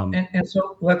 Well, and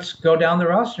so let's go down the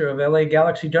roster of LA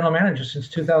Galaxy general managers since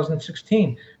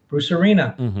 2016. Bruce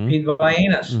Arena, Pete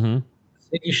Vagenas,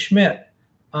 Ziggy Schmidt,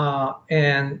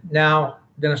 and now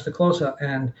Dennis Te-Kloese.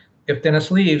 And if Dennis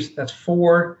leaves, that's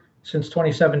 4 since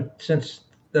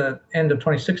the end of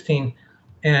 2016.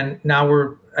 And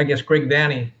now I guess Greg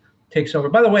Vanney takes over.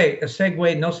 By the way, no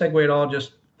segue at all,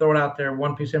 just throw it out there,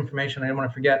 one piece of information I didn't want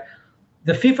to forget.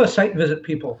 The FIFA site visit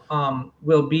people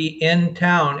will be in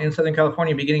town in Southern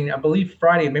California beginning, I believe,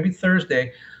 Friday, maybe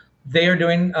Thursday. They are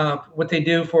doing what they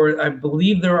do for, I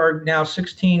believe there are now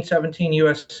 16, 17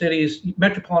 U.S. cities,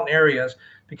 metropolitan areas,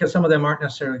 because some of them aren't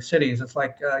necessarily cities. It's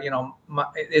like,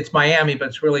 it's Miami, but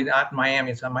it's really not Miami.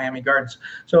 It's on Miami Gardens.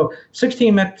 So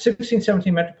 16,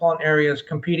 17 metropolitan areas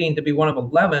competing to be one of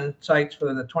 11 sites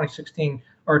for the 2016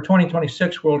 or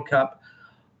 2026 World Cup.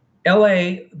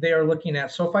 LA, they are looking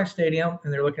at SoFi Stadium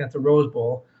and they're looking at the Rose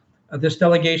Bowl. This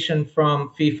delegation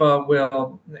from FIFA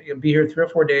will be here 3 or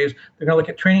 4 days. They're going to look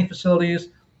at training facilities.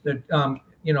 The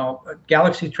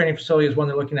Galaxy training facility is one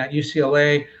they're looking at.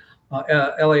 UCLA,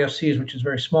 LAFC's, which is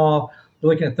very small. They're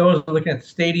looking at those. They're looking at the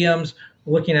stadiums.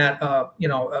 They're looking at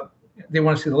they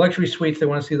want to see the luxury suites. They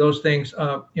want to see those things.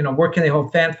 Where can they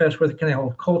hold fan fest? Where can they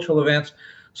hold cultural events?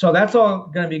 So that's all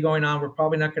going to be going on. We're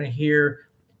probably not going to hear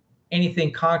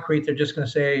anything concrete. They're just going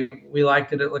to say, we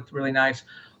liked it. It looked really nice.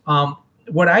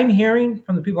 What I'm hearing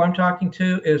from the people I'm talking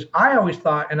to is, I always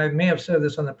thought, and I may have said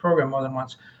this on the program more than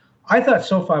once, I thought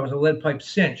SoFi was a lead pipe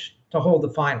cinch to hold the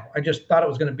final. I just thought it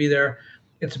was going to be there.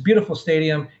 It's a beautiful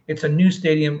stadium. It's a new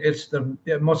stadium. It's the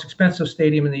most expensive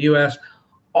stadium in the U.S.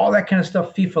 All that kind of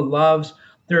stuff FIFA loves.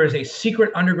 There is a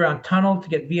secret underground tunnel to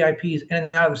get VIPs in and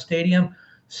out of the stadium.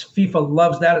 FIFA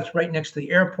loves that. It's right next to the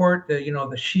airport.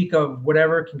 The chic of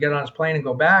whatever can get on his plane and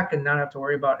go back and not have to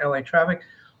worry about LA traffic.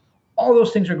 All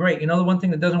those things are great. The one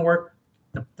thing that doesn't work,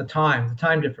 the time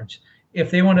difference.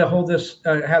 If they want to hold this,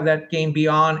 have that game be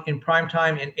on in prime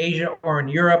time in Asia or in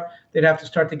Europe, they'd have to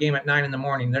start the game at 9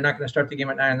 a.m. They're not going to start the game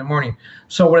at 9 a.m.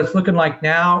 So what it's looking like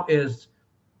now is,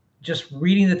 just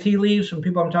reading the tea leaves from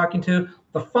people I'm talking to,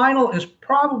 the final is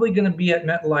probably going to be at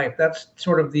MetLife. That's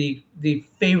sort of the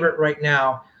favorite right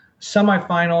now.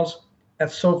 Semifinals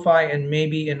at SoFi and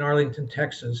maybe in Arlington,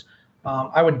 Texas.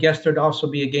 I would guess there'd also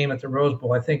be a game at the Rose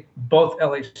Bowl. I think both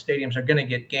LA stadiums are going to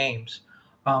get games.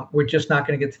 We're just not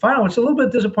going to get the final. It's a little bit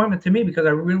of disappointment to me because I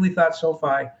really thought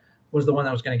SoFi was the one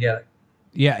that was going to get it.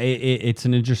 Yeah, it's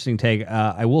an interesting take.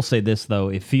 I will say this, though.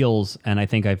 It feels, and I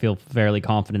think I feel fairly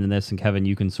confident in this, and Kevin,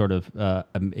 you can sort of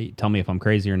tell me if I'm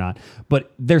crazy or not,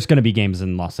 but there's going to be games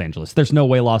in Los Angeles. There's no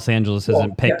way Los Angeles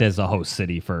isn't picked as a host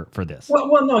city for this.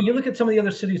 Well, no, you look at some of the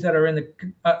other cities that are in the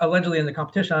allegedly in the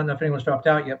competition. I don't know if anyone's dropped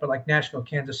out yet, but like Nashville,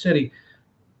 Kansas City,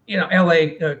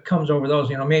 LA comes over those.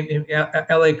 Maybe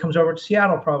LA comes over to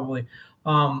Seattle probably.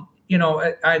 I'm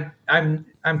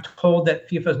told that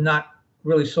FIFA's not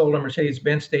really sold on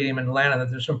Mercedes-Benz Stadium in Atlanta, that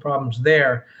there's some problems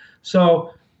there.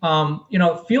 So,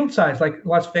 field size, like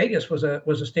Las Vegas was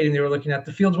a stadium they were looking at.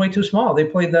 The field's way too small. They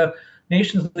played the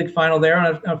Nations League final there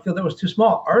on a field that was too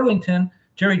small. Arlington,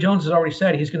 Jerry Jones has already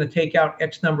said he's going to take out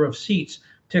X number of seats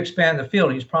to expand the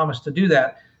field. He's promised to do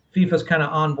that. FIFA's kind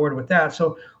of on board with that.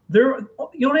 So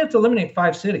you only have to eliminate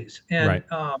 5 cities. And, right.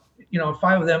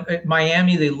 5 of them,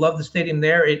 Miami, they love the stadium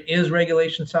there. It is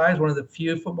regulation size, one of the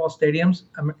few football stadiums,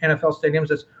 NFL stadiums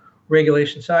that's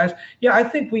regulation size. Yeah, I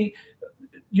think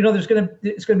it's going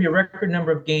to be a record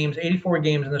number of games, 84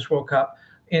 games in this World Cup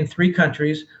in 3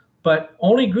 countries, but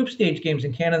only group stage games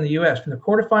in Canada and the U.S. From the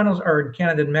quarterfinals are in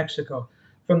Canada and Mexico.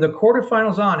 From the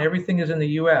quarterfinals on, everything is in the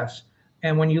U.S.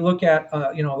 And when you look at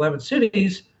 11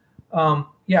 cities,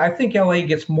 I think LA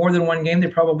gets more than 1 game. They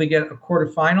probably get a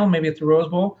quarterfinal, maybe at the Rose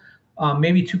Bowl,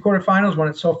 maybe 2 quarterfinals, one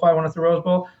at SoFi, one at the Rose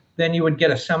Bowl. Then you would get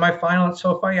a semifinal at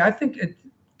SoFi. I think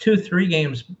 2-3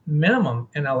 games minimum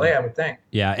in LA, I would think.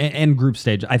 Yeah, and group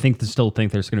stage. I still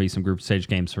think there's going to be some group stage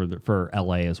games for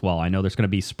LA as well. I know there's going to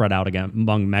be spread out again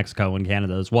among Mexico and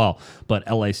Canada as well, but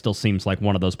LA still seems like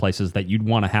one of those places that you'd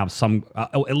want to have some,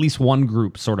 at least one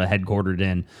group sort of headquartered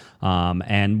in.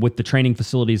 And with the training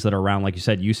facilities that are around, like you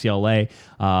said, UCLA,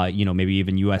 maybe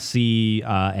even USC,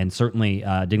 and certainly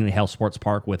Dignity Health Sports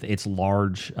Park with its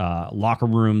large locker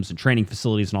rooms and training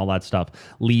facilities and all that stuff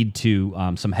lead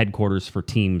to some headquarters for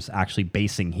teams actually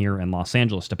basing here in Los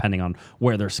Angeles, depending on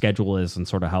where their schedule is and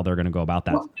sort of how they're going to go about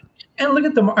that. Well, and look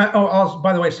at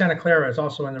by the way, Santa Clara is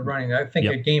also in the running. I think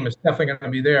a game is definitely going to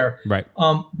be there. Right.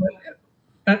 But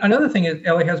another thing is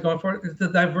LA has going for it is the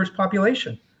diverse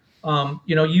population.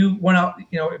 You went out,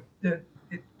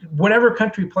 whatever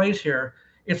country plays here,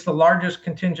 it's the largest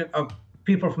contingent of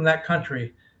people from that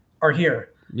country are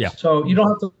here. Yeah. So you don't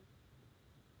have to.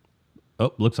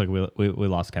 Oh, looks like we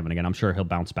lost Kevin again. I'm sure he'll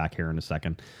bounce back here in a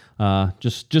second.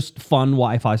 Just fun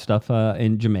Wi-Fi stuff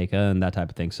in Jamaica and that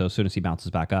type of thing. So as soon as he bounces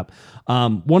back up,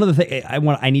 one of the things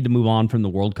I need to move on from the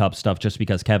World Cup stuff just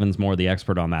because Kevin's more the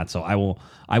expert on that. So I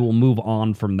will move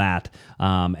on from that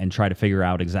and try to figure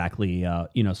out exactly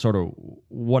sort of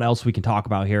what else we can talk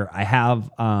about here. I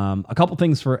have a couple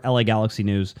things for LA Galaxy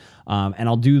news, and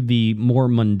I'll do the more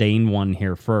mundane one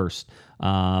here first.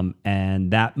 And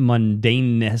that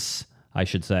mundaneness, I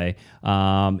should say,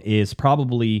 is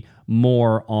probably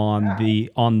more on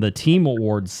the team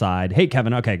awards side. Hey,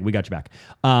 Kevin. Okay, we got you back.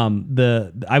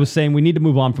 I was saying we need to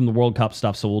move on from the World Cup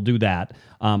stuff, so we'll do that.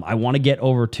 I want to get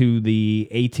over to the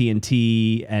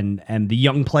AT&T and the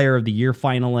Young Player of the Year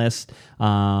finalist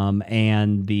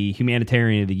and the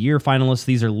Humanitarian of the Year finalist.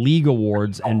 These are league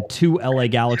awards, and 2 LA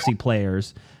Galaxy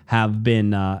players have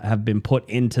been put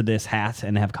into this hat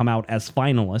and have come out as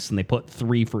finalists, and they put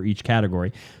 3 for each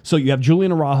category. So you have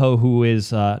Julian Araujo, who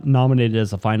is nominated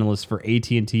as a finalist for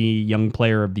AT&T Young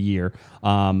Player of the Year.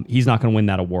 He's not going to win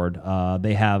that award.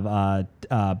 They have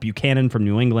Buchanan from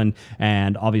New England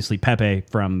and obviously Pepe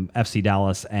from FC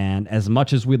Dallas. And as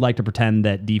much as we'd like to pretend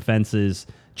that defense is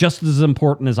just as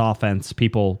important as offense,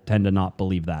 people tend to not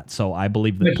believe that. So I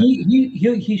believe that. But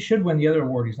he should win the other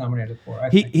award he's nominated for.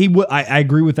 I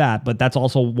agree with that, but that's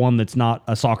also one that's not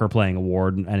a soccer playing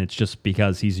award, and it's just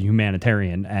because he's a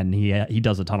humanitarian and he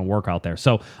does a ton of work out there.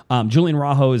 So Julian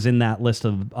Araujo is in that list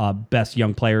of best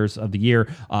young players of the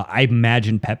year. I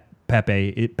imagine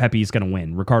Pepe is going to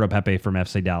win. Ricardo Pepe from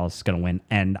FC Dallas is going to win,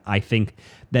 and I think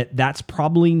that's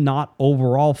probably not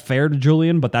overall fair to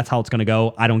Julian, but that's how it's going to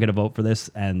go. I don't get a vote for this,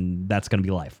 and that's going to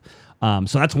be life.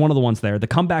 So that's one of the ones there. The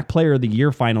Comeback Player of the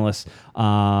Year finalist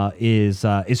is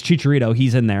Chicharito.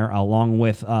 He's in there along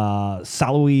with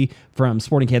Salawi from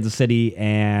Sporting Kansas City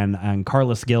and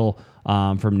Carlos Gil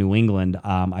from New England.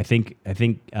 I think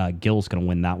Gil's going to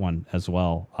win that one as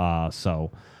well.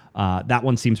 That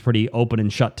one seems pretty open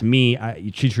and shut to me.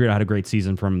 Chicharito had a great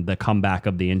season from the comeback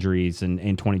of the injuries in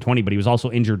 2020, but he was also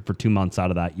injured for 2 months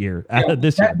out of that year.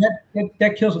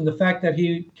 That kills him. The fact that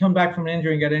he come back from an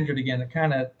injury and got injured again, it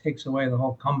kind of takes away the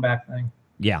whole comeback thing.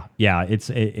 Yeah,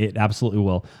 it absolutely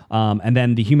will. And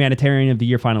then the Humanitarian of the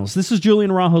Year finalist. This is Julian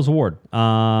Araujo's award.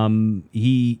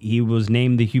 He was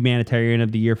named the Humanitarian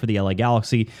of the Year for the LA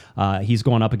Galaxy. He's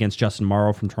going up against Justin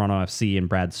Morrow from Toronto FC and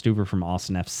Brad Stuver from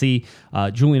Austin FC.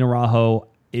 Julian Araujo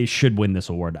should win this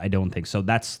award. I don't think so.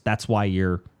 That's why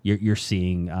you're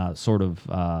seeing sort of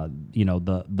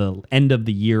the end of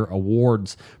the year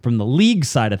awards from the league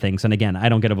side of things. And again, I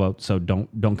don't get a vote, so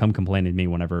don't come complaining to me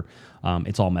whenever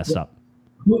it's all messed up.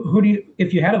 Who do you,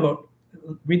 if you had a vote,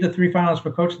 read the 3 finalists for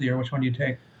Coach of the Year, which one do you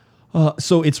take?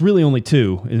 So it's really only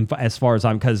 2 as far as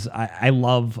because I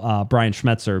love Brian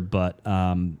Schmetzer, but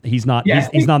he's not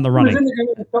he's not in the running. He was in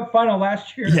the Cup final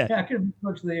last year. Yeah, I could be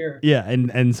coach of the year. Yeah,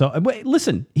 and so wait,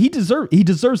 listen, he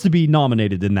deserves to be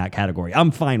nominated in that category.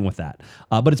 I'm fine with that.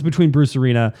 But it's between Bruce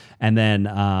Arena and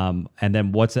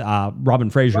then what's Robin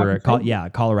Fraser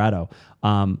at Colorado.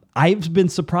 I've been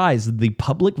surprised. The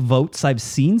public votes I've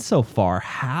seen so far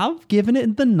have given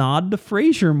it the nod to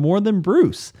Fraser more than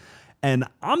Bruce. And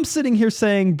I'm sitting here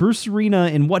saying Bruce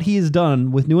Arena and what he has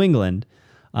done with New England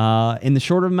in the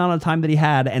short amount of time that he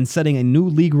had and setting a new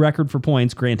league record for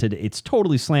points. Granted, it's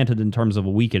totally slanted in terms of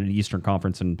a week in the Eastern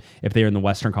Conference. And if they're in the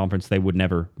Western Conference, they would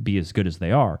never be as good as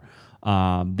they are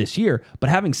this year. But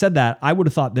having said that, I would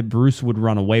have thought that Bruce would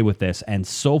run away with this. And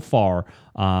so far,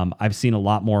 I've seen a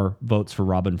lot more votes for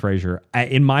Robin Fraser.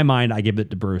 In my mind, I give it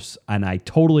to Bruce, and I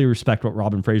totally respect what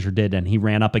Robin Fraser did. And he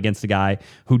ran up against a guy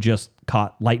who just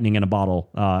caught lightning in a bottle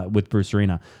with Bruce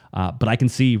Arena. But I can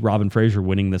see Robin Fraser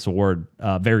winning this award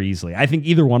very easily. I think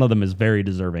either one of them is very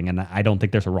deserving, and I don't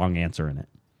think there's a wrong answer in it.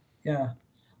 Yeah,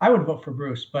 I would vote for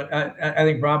Bruce, but I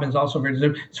think Robin's also very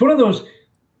deserving. It's one of those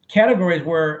categories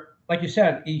where, like you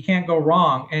said, you can't go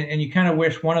wrong, and you kind of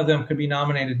wish one of them could be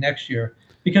nominated next year,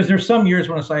 because there's some years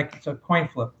when it's a coin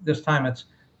flip. This time it's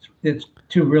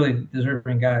 2 really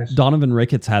deserving guys. Donovan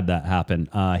Ricketts had that happen.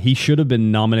 He should have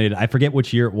been nominated. I forget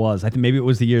which year it was. I think maybe it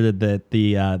was the year that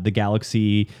the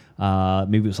Galaxy,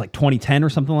 maybe it was like 2010 or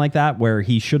something like that, where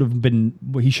he should have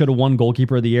won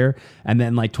goalkeeper of the year. And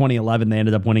then like 2011, they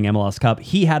ended up winning MLS Cup.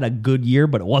 He had a good year,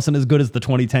 but it wasn't as good as the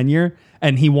 2010 year.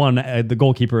 And he won the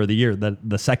goalkeeper of the year,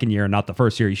 the second year, not the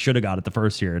first year. He should have got it the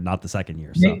first year, not the second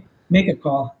year. So make a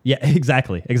call. Yeah,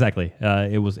 exactly.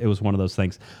 It was one of those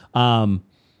things.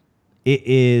 It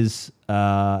is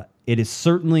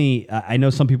certainly. I know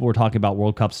some people were talking about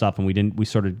World Cup stuff, and we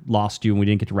sort of lost you, and we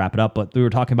didn't get to wrap it up. But we were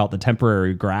talking about the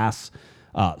temporary grass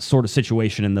sort of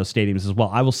situation in those stadiums as well.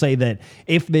 I will say that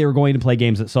if they are going to play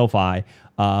games at SoFi,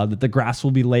 that the grass will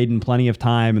be laid in plenty of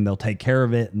time, and they'll take care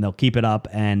of it, and they'll keep it up,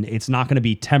 and it's not going to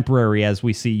be temporary as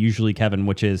we see usually, Kevin,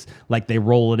 which is like they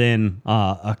roll it in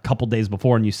a couple days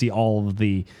before, and you see all of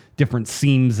the different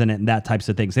seams in it and that types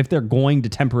of things. If they're going to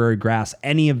temporary grass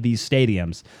any of these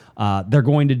stadiums, they're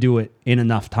going to do it in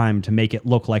enough time to make it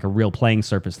look like a real playing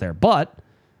surface there. But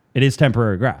it is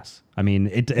temporary grass. I mean,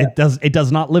 it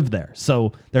does not live there.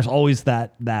 So there's always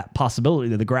that possibility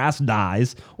that the grass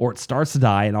dies or it starts to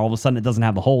die, and all of a sudden it doesn't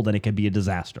have the hold, and it could be a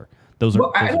disaster.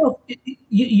 I don't know.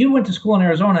 You went to school in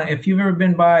Arizona. If you've ever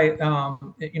been by,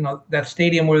 that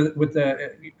stadium where with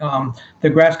the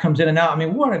grass comes in and out. I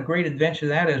mean, what a great adventure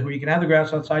that is, where you can have the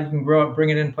grass outside, you can grow up, bring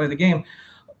it in, play the game.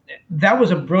 That was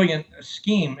a brilliant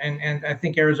scheme, and I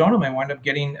think Arizona may wind up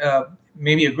getting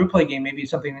maybe a group play game, maybe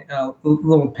something a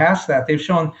little past that. They've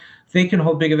shown they can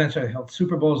hold big events. They held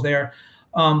Super Bowls there.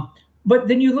 But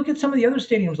then you look at some of the other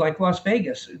stadiums like Las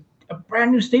Vegas, a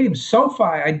brand new stadium. SoFi,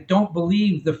 I don't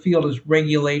believe the field is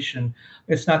regulation.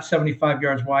 It's not 75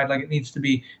 yards wide like it needs to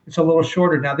be. It's a little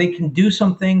shorter. Now, they can do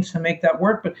some things to make that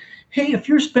work. But, hey, if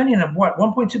you're spending,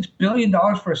 $1.6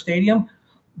 billion for a stadium,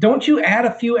 don't you add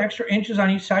a few extra inches on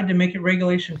each side to make it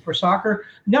regulation for soccer?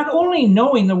 Not only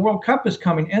knowing the World Cup is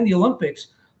coming and the Olympics,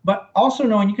 but also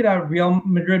knowing you could have Real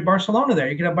Madrid, Barcelona there.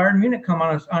 You could have Bayern Munich come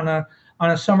on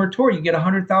a summer tour. You get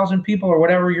 100,000 people or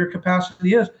whatever your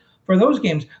capacity is for those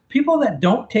games. People that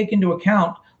don't take into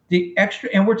account the extra,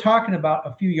 and we're talking about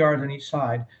a few yards on each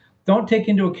side, don't take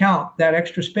into account that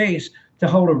extra space to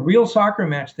hold a real soccer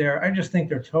match there. I just think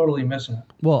they're totally missing it.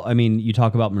 Well, I mean, you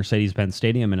talk about Mercedes-Benz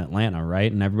Stadium in Atlanta,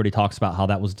 right? And everybody talks about how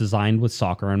that was designed with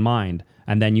soccer in mind.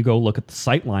 And then you go look at the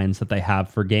sight lines that they have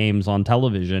for games on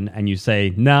television, and you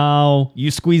say, no, you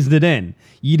squeezed it in.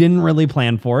 You didn't really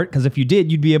plan for it, because if you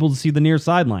did, you'd be able to see the near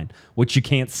sideline, which you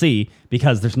can't see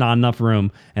because there's not enough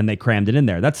room, and they crammed it in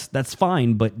there. That's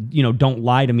fine, but don't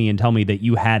lie to me and tell me that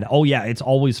you had,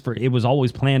 it was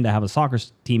always planned to have a soccer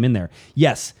team in there.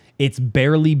 Yes, it's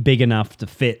barely big enough to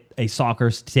fit a soccer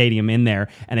stadium in there.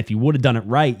 And if you would have done it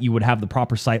right, you would have the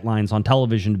proper sight lines on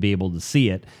television to be able to see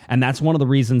it. And that's one of the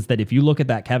reasons that if you look at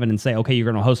that, Kevin, and say, okay,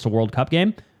 you're going to host a World Cup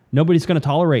game, nobody's going to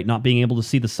tolerate not being able to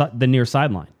see the near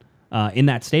sideline in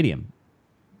that stadium.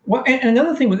 Well, and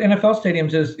another thing with NFL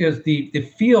stadiums is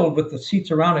the field with the seats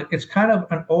around it. It's kind of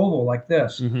an oval like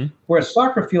this, whereas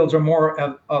soccer fields are more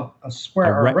of a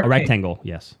square, a rectangle.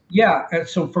 Yes. Yeah.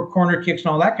 So for corner kicks and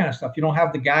all that kind of stuff, you don't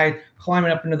have the guy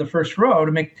climbing up into the first row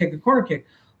to take the corner kick.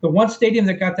 The one stadium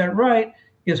that got that right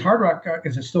is Hard Rock.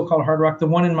 Is it still called Hard Rock? The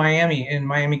one in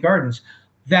Miami Gardens.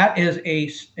 That is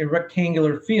a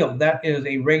rectangular field. That is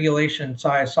a regulation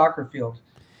size soccer field.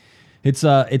 It's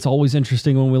always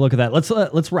interesting when we look at that.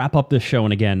 Let's wrap up this show.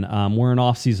 And again, we're in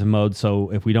off-season mode, so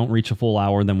if we don't reach a full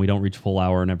hour, then we don't reach a full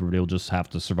hour, and everybody will just have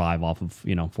to survive off of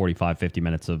 45, 50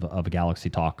 minutes of a Galaxy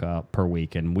talk per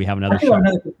week. And we have another show.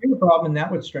 Another computer problem, and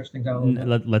that would stretch things out a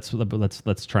little bit.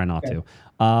 Let's try not to.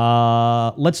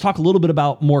 Let's talk a little bit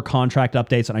about more contract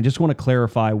updates, and I just want to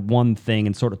clarify one thing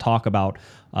and sort of talk about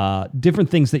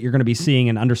different things that you're going to be seeing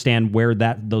and understand where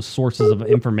those sources of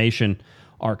information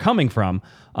are coming from.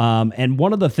 And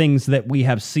one of the things that we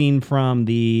have seen from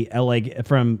the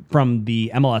from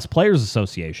the MLS Players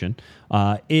Association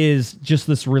is just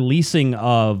this releasing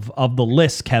of the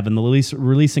list, Kevin, the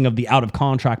releasing of the out of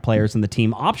contract players and the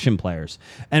team option players.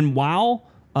 And while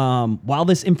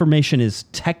this information is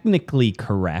technically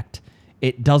correct,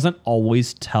 it doesn't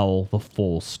always tell the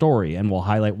full story. And we'll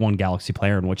highlight one Galaxy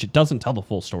player in which it doesn't tell the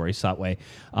full story, so that way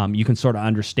you can sort of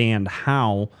understand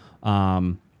how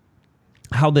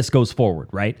this goes forward,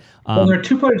 right? Well, there are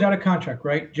two players out of contract,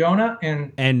 right? Jonah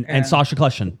and Sacha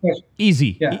Kljestan.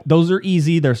 Easy. Yeah. Those are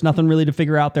easy. There's nothing really to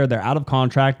figure out there. They're out of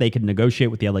contract. They can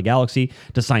negotiate with the LA Galaxy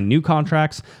to sign new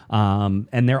contracts.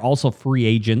 And they're also free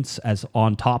agents as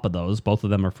on top of those. Both of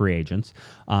them are free agents.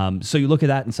 So you look at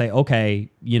that and say, okay,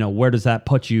 where does that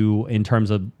put you in terms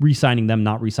of re-signing them,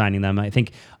 not re-signing them? I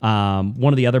think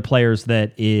one of the other players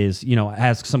that is,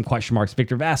 has some question marks,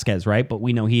 Victor Vasquez, right? But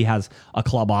we know he has a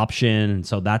club option, and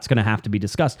so that's going to have to be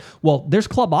discussed. Well, there's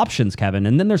club options, Kevin,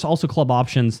 and then there's also club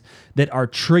options that are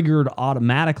triggered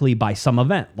automatically by some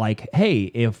event. Like, hey,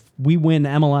 if we win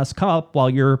MLS Cup while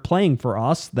you're playing for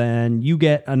us, then you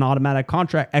get an automatic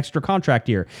extra contract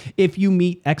year. If you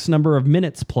meet X number of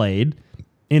minutes played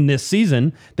in this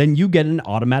season, then you get an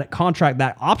automatic contract.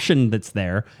 That option that's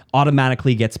there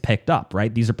automatically gets picked up,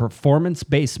 right? These are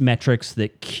performance-based metrics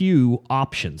that cue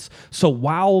options. So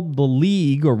while the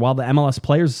league or while the MLS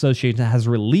Players Association has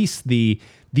released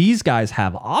these guys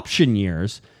have option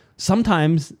years,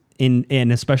 sometimes and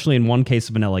especially in one case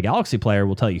of an LA Galaxy player,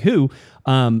 we'll tell you who,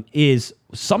 is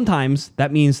sometimes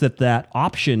that means that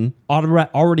option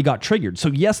already got triggered. So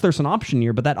yes, there's an option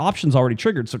year, but that option's already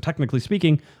triggered. So technically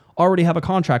speaking, already have a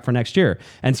contract for next year.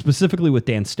 And specifically with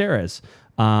Dan Steres,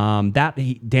 Dan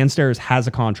Steres has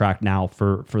a contract now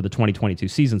for the 2022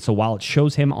 season. So while it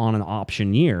shows him on an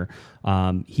option year,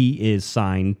 he is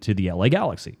signed to the LA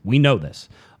Galaxy. We know this.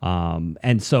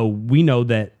 And so we know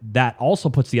that also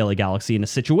puts the LA Galaxy in a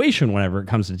situation whenever it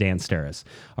comes to Dan Steres.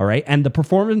 All right. And the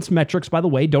performance metrics, by the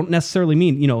way, don't necessarily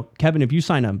mean, Kevin, if you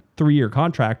sign a 3-year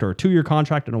contract or a 2-year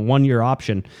contract and a 1-year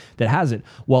option that has it,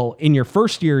 well, in your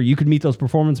first year, you could meet those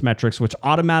performance metrics, which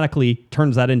automatically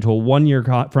turns that into a 1-year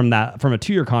from a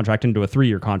 2-year contract into a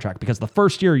 3-year contract, because the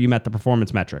first year you met the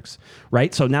performance metrics,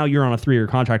 right? So now you're on a 3-year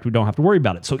contract. We don't have to worry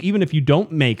about it. So even if you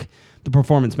don't make the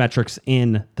performance metrics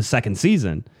in the second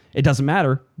season, it doesn't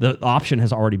matter. The option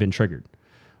has already been triggered.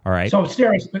 All right. So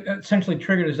Steres essentially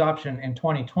triggered his option in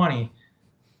 2020,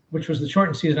 which was the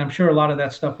shortened season. I'm sure a lot of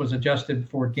that stuff was adjusted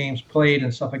for games played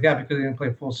and stuff like that because they didn't play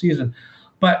a full season.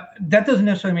 But that doesn't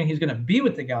necessarily mean he's going to be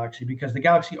with the Galaxy, because the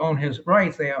Galaxy own his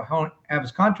rights. They have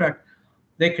his contract.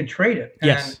 They could trade it.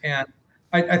 Yes. And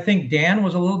I think Dan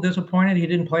was a little disappointed. He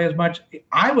didn't play as much.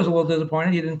 I was a little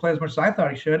disappointed. He didn't play as much as I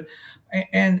thought he should.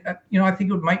 And, I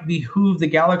think it might behoove the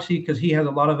Galaxy, because he has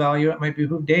a lot of value. It might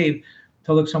behoove Dave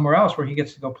to look somewhere else where he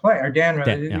gets to go play, or Dan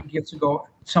rather, he gets to go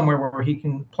somewhere where he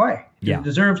can play. He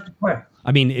deserves to play.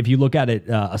 I mean, if you look at it,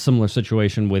 a similar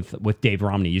situation with Dave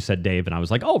Romney. You said Dave, and I was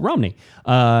like, oh, Romney.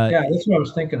 Yeah, that's what I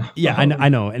was thinking. Yeah, I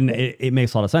know. And it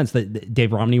makes a lot of sense that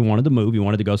Dave Romney wanted to move. He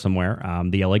wanted to go somewhere.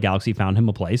 The LA Galaxy found him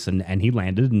a place, and he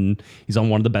landed, and he's on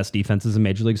one of the best defenses in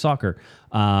Major League Soccer.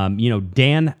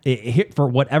 Dan, for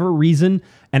whatever reason,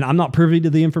 and I'm not privy to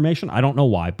the information, I don't know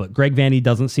why, but Greg Vanney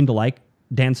doesn't seem to like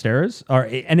Dan Steres,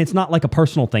 and it's not like a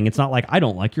personal thing. It's not like, I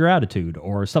don't like your attitude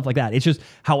or stuff like that. It's just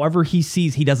however he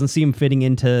doesn't see him fitting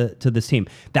into this team.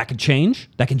 That could change.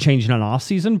 That can change in an off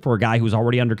season for a guy who's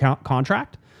already under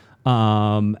contract.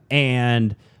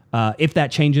 And if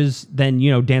that changes, then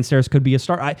Dan Steres could be a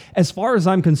start. As far as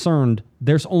I'm concerned,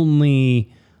 there's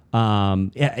only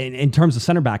in terms of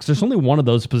center backs, there's only one of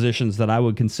those positions that I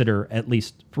would consider, at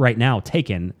least right now,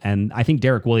 taken, and I think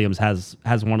Derek Williams has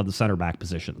one of the center back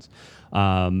positions.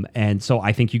 And so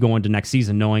I think you go into next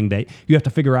season knowing that you have to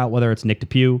figure out whether it's Nick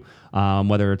DePuy,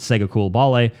 whether it's Sega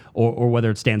Coulibaly, or whether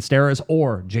it's Dan Steres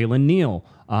or Jalen Neal.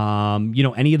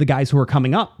 Any of the guys who are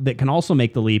coming up that can also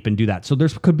make the leap and do that. So there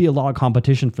could be a lot of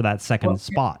competition for that second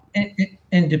spot.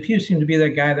 And DePuy seemed to be that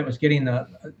guy that was getting the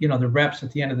reps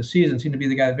at the end of the season, seemed to be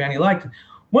the guy that Vanney liked.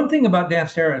 One thing about Dan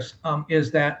Steres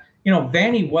is that,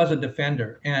 Vanney was a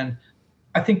defender. And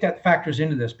I think that factors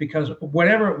into this, because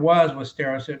whatever it was with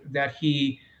Steres, that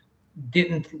he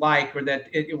didn't like, or that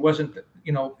it wasn't,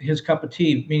 his cup of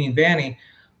tea, meaning Vanny.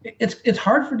 It's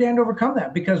hard for Dan to overcome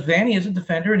that, because Vanny is a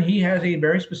defender and he has a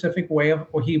very specific way of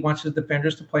what he wants his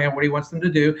defenders to play and what he wants them to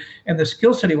do and the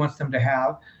skill set he wants them to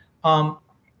have.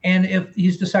 And if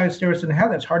he's decided Steres doesn't have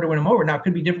that, it's hard to win him over. Now, it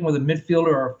could be different with a midfielder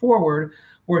or a forward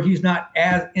where he's not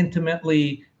as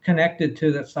intimately connected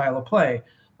to that style of play.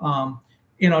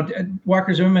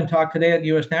 Walker Zimmerman talked today at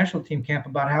U.S. national team camp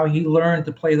about how he learned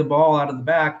to play the ball out of the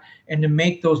back and to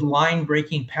make those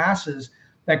line-breaking passes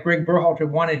that Greg Berhalter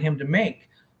wanted him to make.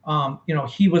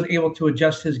 He was able to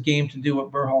adjust his game to do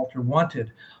what Berhalter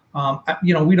wanted.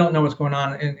 We don't know what's going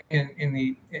on in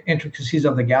the intricacies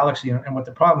of the Galaxy and what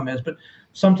the problem is, but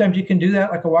sometimes you can do that,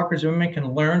 like a Walker Zimmerman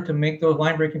can learn to make those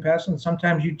line-breaking passes, and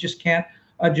sometimes you just can't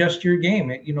adjust your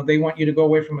game. They want you to go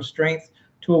away from a strength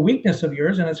to a weakness of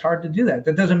yours, and it's hard to do that.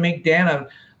 That doesn't make Dan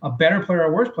a better player or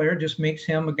a worse player. It just makes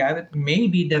him a guy that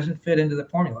maybe doesn't fit into the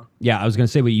formula. Yeah, I was going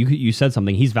to say, but you said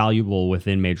something. He's valuable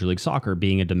within Major League Soccer.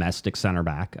 Being a domestic center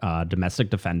back, domestic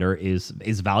defender is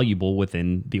valuable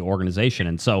within the organization.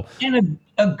 And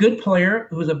a good player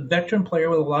who's a veteran player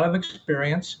with a lot of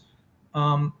experience,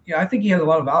 I think he has a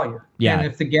lot of value. Yeah. And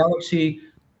if the Galaxy,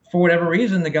 for whatever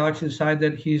reason, the Galaxy decide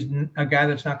that he's a guy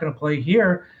that's not going to play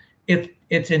here,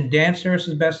 it's in Dan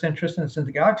Steres' best interest and it's in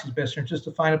the Galaxy's best interest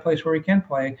to find a place where he can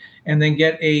play and then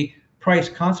get a price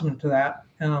consonant to that,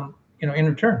 in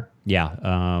return. Yeah,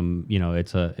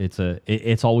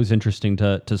 it's always interesting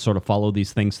to sort of follow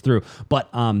these things through,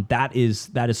 but that is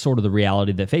sort of the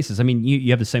reality that faces. I mean, you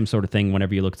have the same sort of thing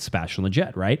whenever you look at Sebastian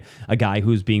Lletget, right? A guy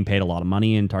who's being paid a lot of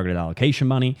money in targeted allocation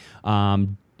money.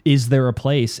 Is there a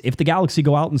place, if the Galaxy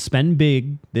go out and spend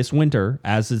big this winter,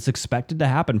 as it's expected to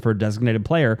happen for a designated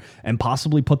player, and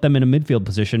possibly put them in a midfield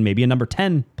position, maybe a number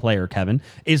 10 player, Kevin,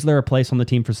 is there a place on the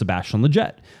team for Sebastian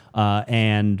Lletget?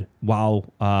 And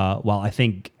while I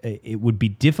think it would be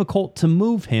difficult to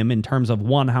move him in terms of,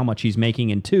 one, how much he's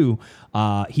making, and two,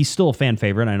 he's still a fan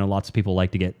favorite. I know lots of people like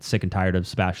to get sick and tired of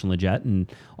Sebastian Lletget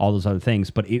and all those other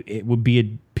things, but it would be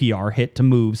a PR hit to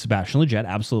move Sebastian Lletget,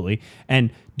 absolutely.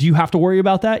 And do you have to worry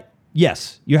about that?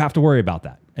 Yes, you have to worry about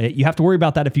that. You have to worry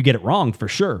about that if you get it wrong, for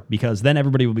sure, because then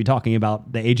everybody will be talking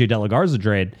about the AJ De La Garza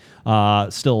trade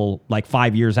still like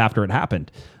 5 years after it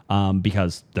happened.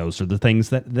 Because those are the things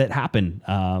that happen,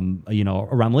 around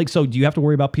the league. So do you have to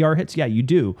worry about PR hits? Yeah, you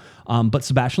do. But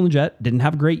Sebastian Lletget didn't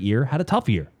have a great year, had a tough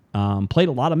year. Played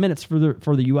a lot of minutes for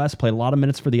the U.S., played a lot of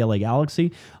minutes for the LA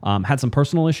Galaxy, had some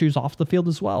personal issues off the field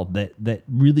as well that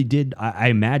really did, I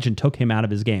imagine, took him out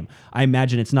of his game. I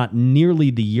imagine it's not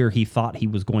nearly the year he thought he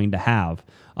was going to have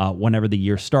whenever the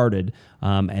year started,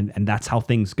 and that's how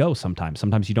things go sometimes.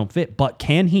 Sometimes you don't fit, but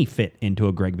can he fit into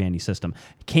a Greg Vanney system?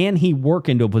 Can he work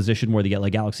into a position where the LA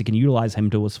Galaxy can utilize him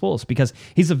to his fullest? Because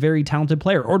he's a very talented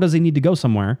player, or does he need to go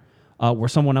somewhere where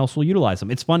someone else will utilize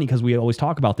him? It's funny because we always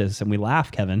talk about this and we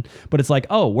laugh, Kevin, but it's like,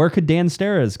 oh, where could Dan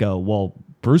Steres go? Well,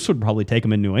 Bruce would probably take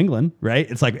him in New England, right?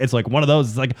 It's like one of those.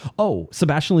 It's like, oh,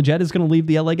 Sebastian Lletget is going to leave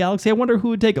the LA Galaxy. I wonder who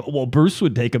would take him. Well, Bruce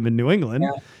would take him in New England,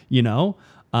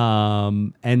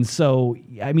 And so,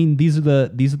 I mean, these are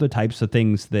the types of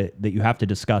things that you have to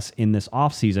discuss in this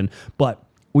offseason. But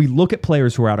we look at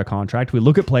players who are out of contract. We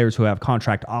look at players who have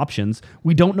contract options.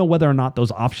 We don't know whether or not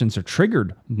those options are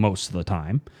triggered most of the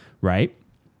time, right?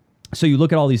 So you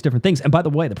look at all these different things. And by the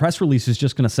way, the press release is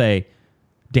just going to say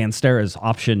Dan Steres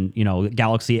option,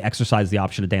 Galaxy exercised the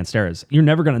option of Dan Steres. You're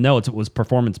never going to know it was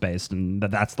performance-based, and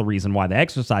that's the reason why they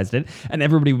exercised it. And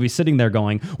everybody would be sitting there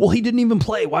going, well, he didn't even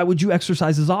play. Why would you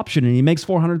exercise his option? And he makes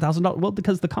 $400,000. Well,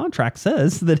 because the contract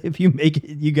says that if you make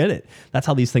it, you get it. That's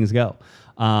how these things go.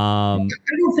 I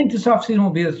don't think this offseason will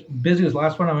be as busy as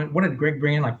last one. I mean, what did Greg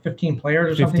bring in, like 15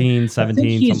 players or 15,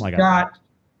 17, something like that.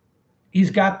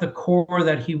 He's got the core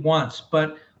that he wants,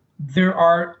 but there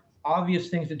are obvious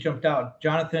things that jumped out.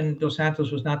 Jonathan Dos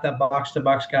Santos was not that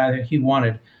box-to-box guy that he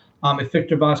wanted. If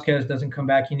Victor Vasquez doesn't come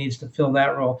back, he needs to fill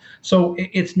that role. So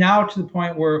it's now to the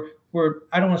point where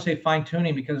I don't want to say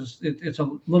fine-tuning, because it's a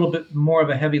little bit more of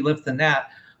a heavy lift than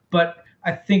that, but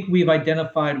I think we've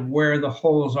identified where the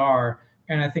holes are,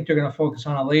 and I think they're going to focus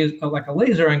on a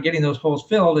laser on getting those holes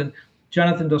filled. And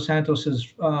Jonathan Dos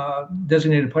Santos'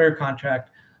 designated player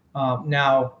contract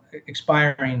now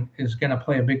expiring is going to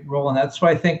play a big role in that. So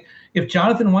I think if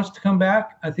Jonathan wants to come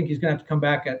back, I think he's going to have to come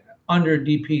back at under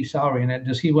DP salary. And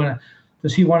does he want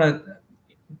to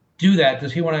do that?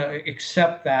 Does he want to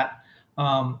accept that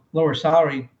lower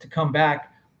salary to come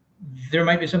back? there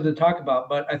might be something to talk about,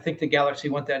 but I think the Galaxy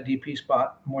want that DP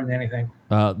spot more than anything.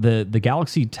 The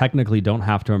Galaxy technically don't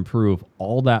have to improve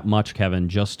all that much, Kevin,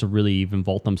 just to really even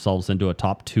vault themselves into a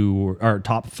top 2 or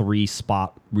top 3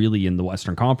 spot really in the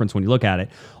Western Conference. When you look at it,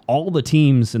 all the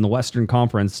teams in the Western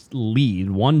Conference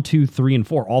lead 1, 2, 3, and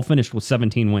 4, all finished with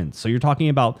 17 wins. So you're talking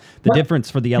about the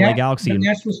difference for the LA Galaxy in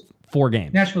 4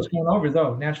 games. Nashville's coming over,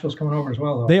 though. Nashville's coming over as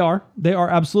well, though. They are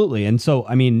absolutely. And so,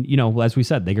 I mean, as we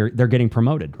said, they're getting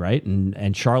promoted, right?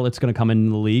 And Charlotte's going to come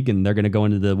into the league, and they're going to go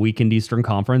into the weakened Eastern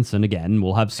Conference. And again,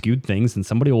 we'll have skewed things, and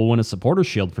somebody will win a supporter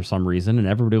shield for some reason, and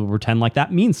everybody will pretend like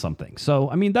that means something. So,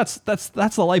 I mean, that's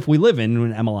the life we live in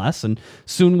MLS, and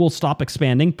soon we'll stop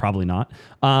expanding. Probably not.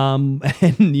 And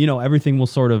everything will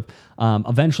sort of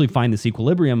eventually find this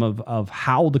equilibrium of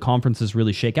how the conferences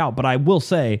really shake out. But I will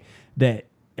say that,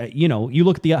 you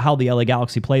look at how the LA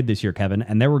Galaxy played this year, Kevin,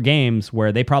 and there were games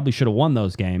where they probably should have won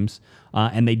those games,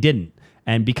 and they didn't.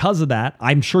 And because of that,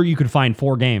 I'm sure you could find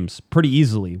 4 games pretty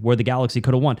easily where the Galaxy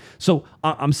could have won. So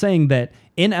I'm saying that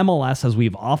in MLS, as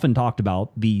we've often talked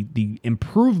about, the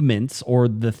improvements or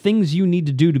the things you need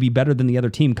to do to be better than the other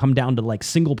team come down to like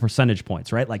single percentage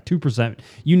points, right? Like 2%.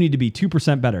 You need to be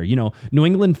 2% better. New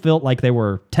England felt like they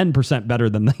were 10% better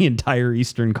than the entire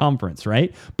Eastern Conference,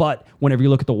 right? But whenever you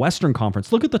look at the Western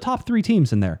Conference, look at the top 3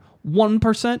 teams in there.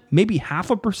 1%, maybe half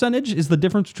a percentage is the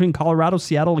difference between Colorado,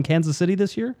 Seattle, and Kansas City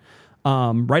this year.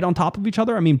 Right on top of each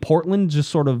other. I mean, Portland just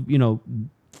sort of,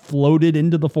 floated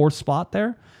into the 4th spot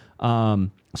there.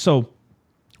 So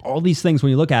all these things,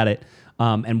 when you look at it,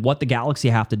 and what the Galaxy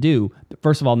have to do,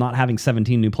 first of all, not having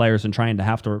 17 new players and trying to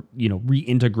have to,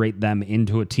 reintegrate them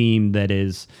into a team that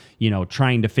is,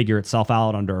 trying to figure itself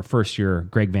out under a first-year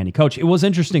Greg Vanney coach. It was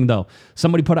interesting, though.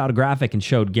 Somebody put out a graphic and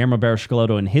showed Guillermo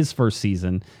Barros-Schelotto in his first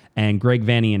season and Greg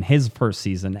Vanney in his first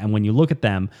season. And when you look at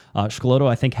them, Schelotto,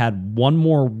 I think, had one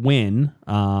more win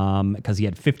because he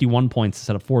had 51 points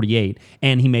instead of 48,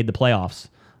 and he made the playoffs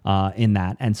in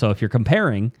that. And so if you're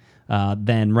comparing,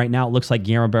 then right now it looks like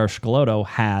Guillermo Barros-Schelotto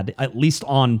had, at least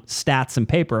on stats and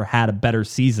paper, had a better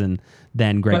season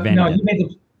than Greg Vanney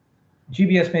did.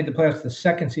 GBS made the playoffs the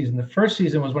second season. The first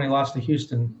season was when he lost to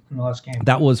Houston in the last game.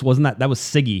 That was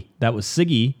Siggy. That was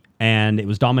Siggy, and it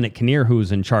was Dominic Kinnear who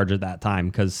was in charge at that time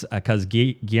because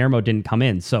Guillermo didn't come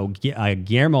in. So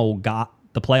Guillermo got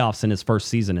the playoffs in his first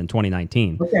season in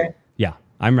 2019. Okay. Yeah.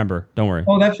 I remember. Don't worry.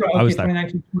 Oh, that's right. Okay,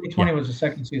 2019, 2020 was the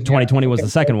second season. 2020 was the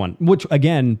second one, which,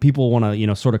 again, people want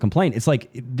to, sort of complain. It's like,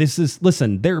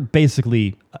 they're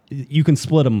basically, you can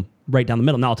split them right down the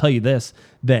middle. Now, I'll tell you this,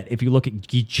 that if you look at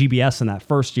GBS in that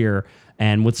first year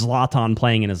and with Zlatan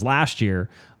playing in his last year,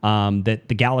 that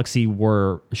the Galaxy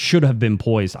should have been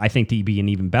poised, I think, to be an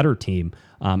even better team,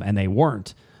 and they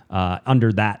weren't.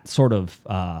 Under that sort of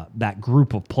that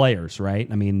group of players, right?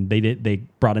 I mean, they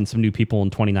brought in some new people in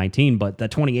 2019, but that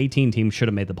 2018 team should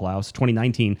have made the playoffs.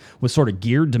 2019 was sort of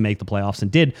geared to make the playoffs and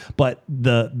did, but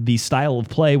the style of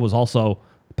play was also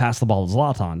pass the ball to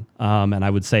Zlatan. And I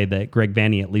would say that Greg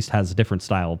Vanney at least has a different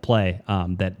style of play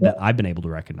that I've been able to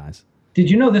recognize. Did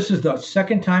you know this is the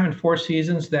second time in 4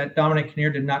 seasons that Dominic Kinnear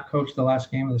did not coach the last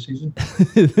game of the season?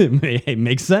 It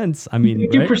makes sense. I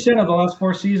mean, 50% of the last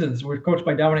 4 seasons were coached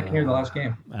by Dominic Kinnear the last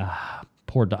game.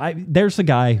 There's a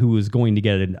guy who is going to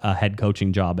get a head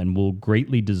coaching job and will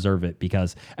greatly deserve it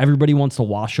because everybody wants to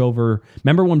wash over.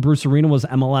 Remember when Bruce Arena was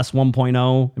MLS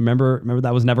 1.0? Remember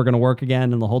that was never going to work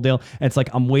again and the whole deal? And it's like,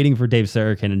 I'm waiting for Dave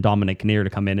Sarachan and Dominic Kinnear to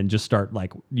come in and just start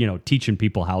teaching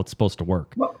people how it's supposed to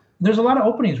work. Well, there's a lot of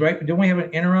openings, right? Don't we have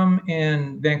an interim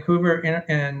in Vancouver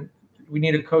and we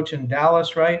need a coach in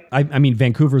Dallas, right? I mean,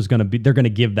 Vancouver's they're going to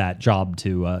give that job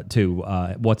to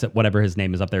whatever his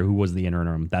name is up there, who was the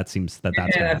interim. That seems that's.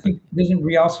 And I think doesn't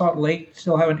Real Salt Lake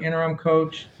still have an interim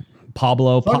coach?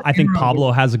 Pablo, I think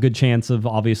Pablo has a good chance of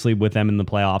obviously with them in the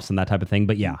playoffs and that type of thing.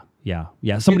 But yeah.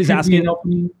 Somebody's asking.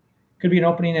 Could be an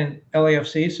opening in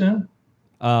LAFC soon.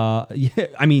 Yeah,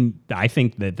 I mean, I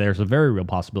think that there's a very real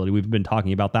possibility. We've been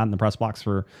talking about that in the press box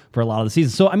for a lot of the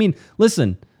season. So, I mean,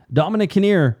 listen, Dominic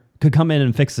Kinnear could come in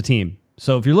and fix the team.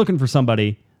 So if you're looking for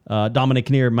somebody, Dominic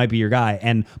Kinnear might be your guy.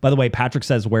 And by the way, Patrick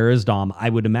says, where is Dom? I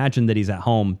would imagine that he's at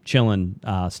home, chilling,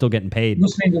 still getting paid.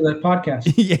 Listening to the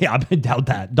podcast. Yeah, I doubt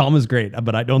that. Dom is great,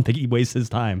 but I don't think he wastes his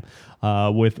time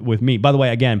with me. By the way,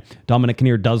 again, Dominic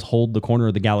Kinnear does hold the Corner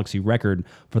of the Galaxy record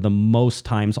for the most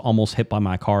times almost hit by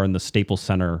my car in the Staples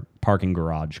Center parking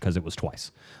garage, because it was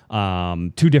twice.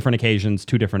 2 different occasions,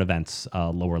 2 different events,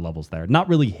 lower levels there. Not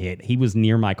really hit. He was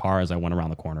near my car as I went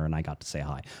around the corner and I got to say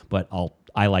hi. But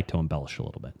I like to embellish a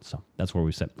little bit. So that's where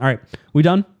we sit. All right. We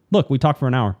done? Look, we talked for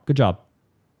an hour. Good job.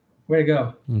 Way to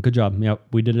go. Good job. Yep,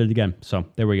 we did it again. So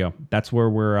there we go. That's where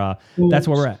we're at.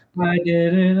 I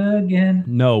did it again.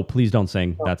 No, please don't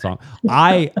sing that song.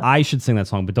 I should sing that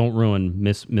song, but don't ruin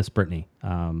Miss Brittany.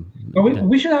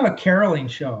 We should have a caroling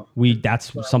show.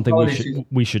 That's something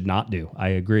we should not do. I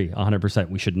agree 100%.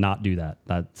 We should not do that.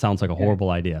 That sounds like a horrible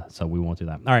idea. So we won't do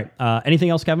that. All right.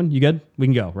 Anything else, Kevin? You good? We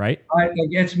can go, right?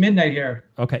 It's midnight here.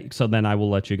 Okay. So then I will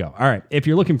let you go. All right. If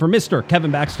you're looking for Mr. Kevin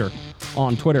Baxter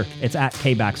on Twitter, it's at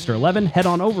KBaxter11. Head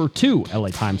on over to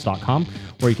LATimes.com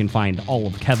where you can find all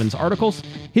of Kevin's articles.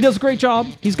 He does a great job.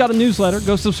 He's got a newsletter.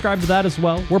 Go subscribe to that as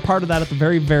well. We're part of that at the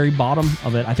very, very bottom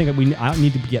of it. I think I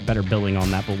need to get better billing on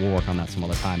that, but we'll work on that some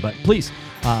other time. But please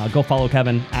go follow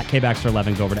Kevin at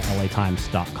KBaxter11. Go over to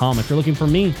LATimes.com. If you're looking for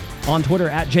me on Twitter,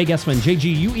 at JGuessman,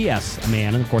 JGUES,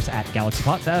 man, and of course at Galaxy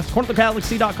Podcast,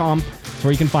 cornerthegalaxy.com. That's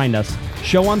where you can find us.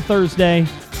 Show on Thursday.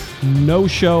 No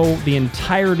show the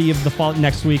entirety of the fall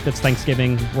next week. That's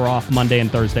Thanksgiving. We're off Monday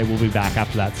and Thursday. We'll be back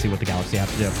after that to see what the Galaxy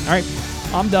have to do. All right,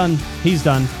 I'm done. He's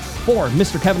done. For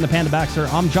Mr. Kevin the Panda Baxter,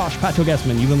 I'm Josh Pato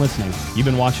Guessman. You've been listening. You've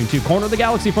been watching to Corner of the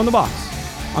Galaxy from the box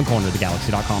on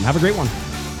cornerofthegalaxy.com. Have a great one.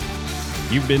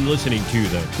 You've been listening to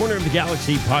the Corner of the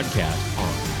Galaxy podcast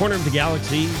on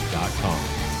cornerofthegalaxy.com.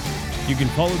 You can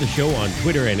follow the show on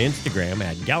Twitter and Instagram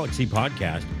at Galaxy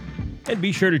Podcast. And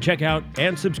be sure to check out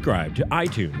and subscribe to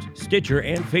iTunes, Stitcher,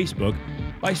 and Facebook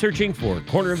by searching for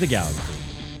Corner of the Galaxy.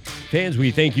 Fans, we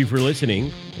thank you for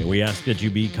listening, and we ask that you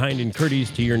be kind and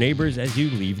courteous to your neighbors as you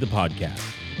leave the podcast.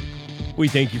 We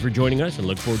thank you for joining us and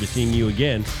look forward to seeing you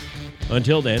again.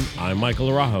 Until then, I'm Michael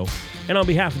Araujo, and on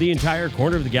behalf of the entire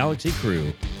Corner of the Galaxy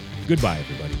crew, goodbye,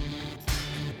 everybody.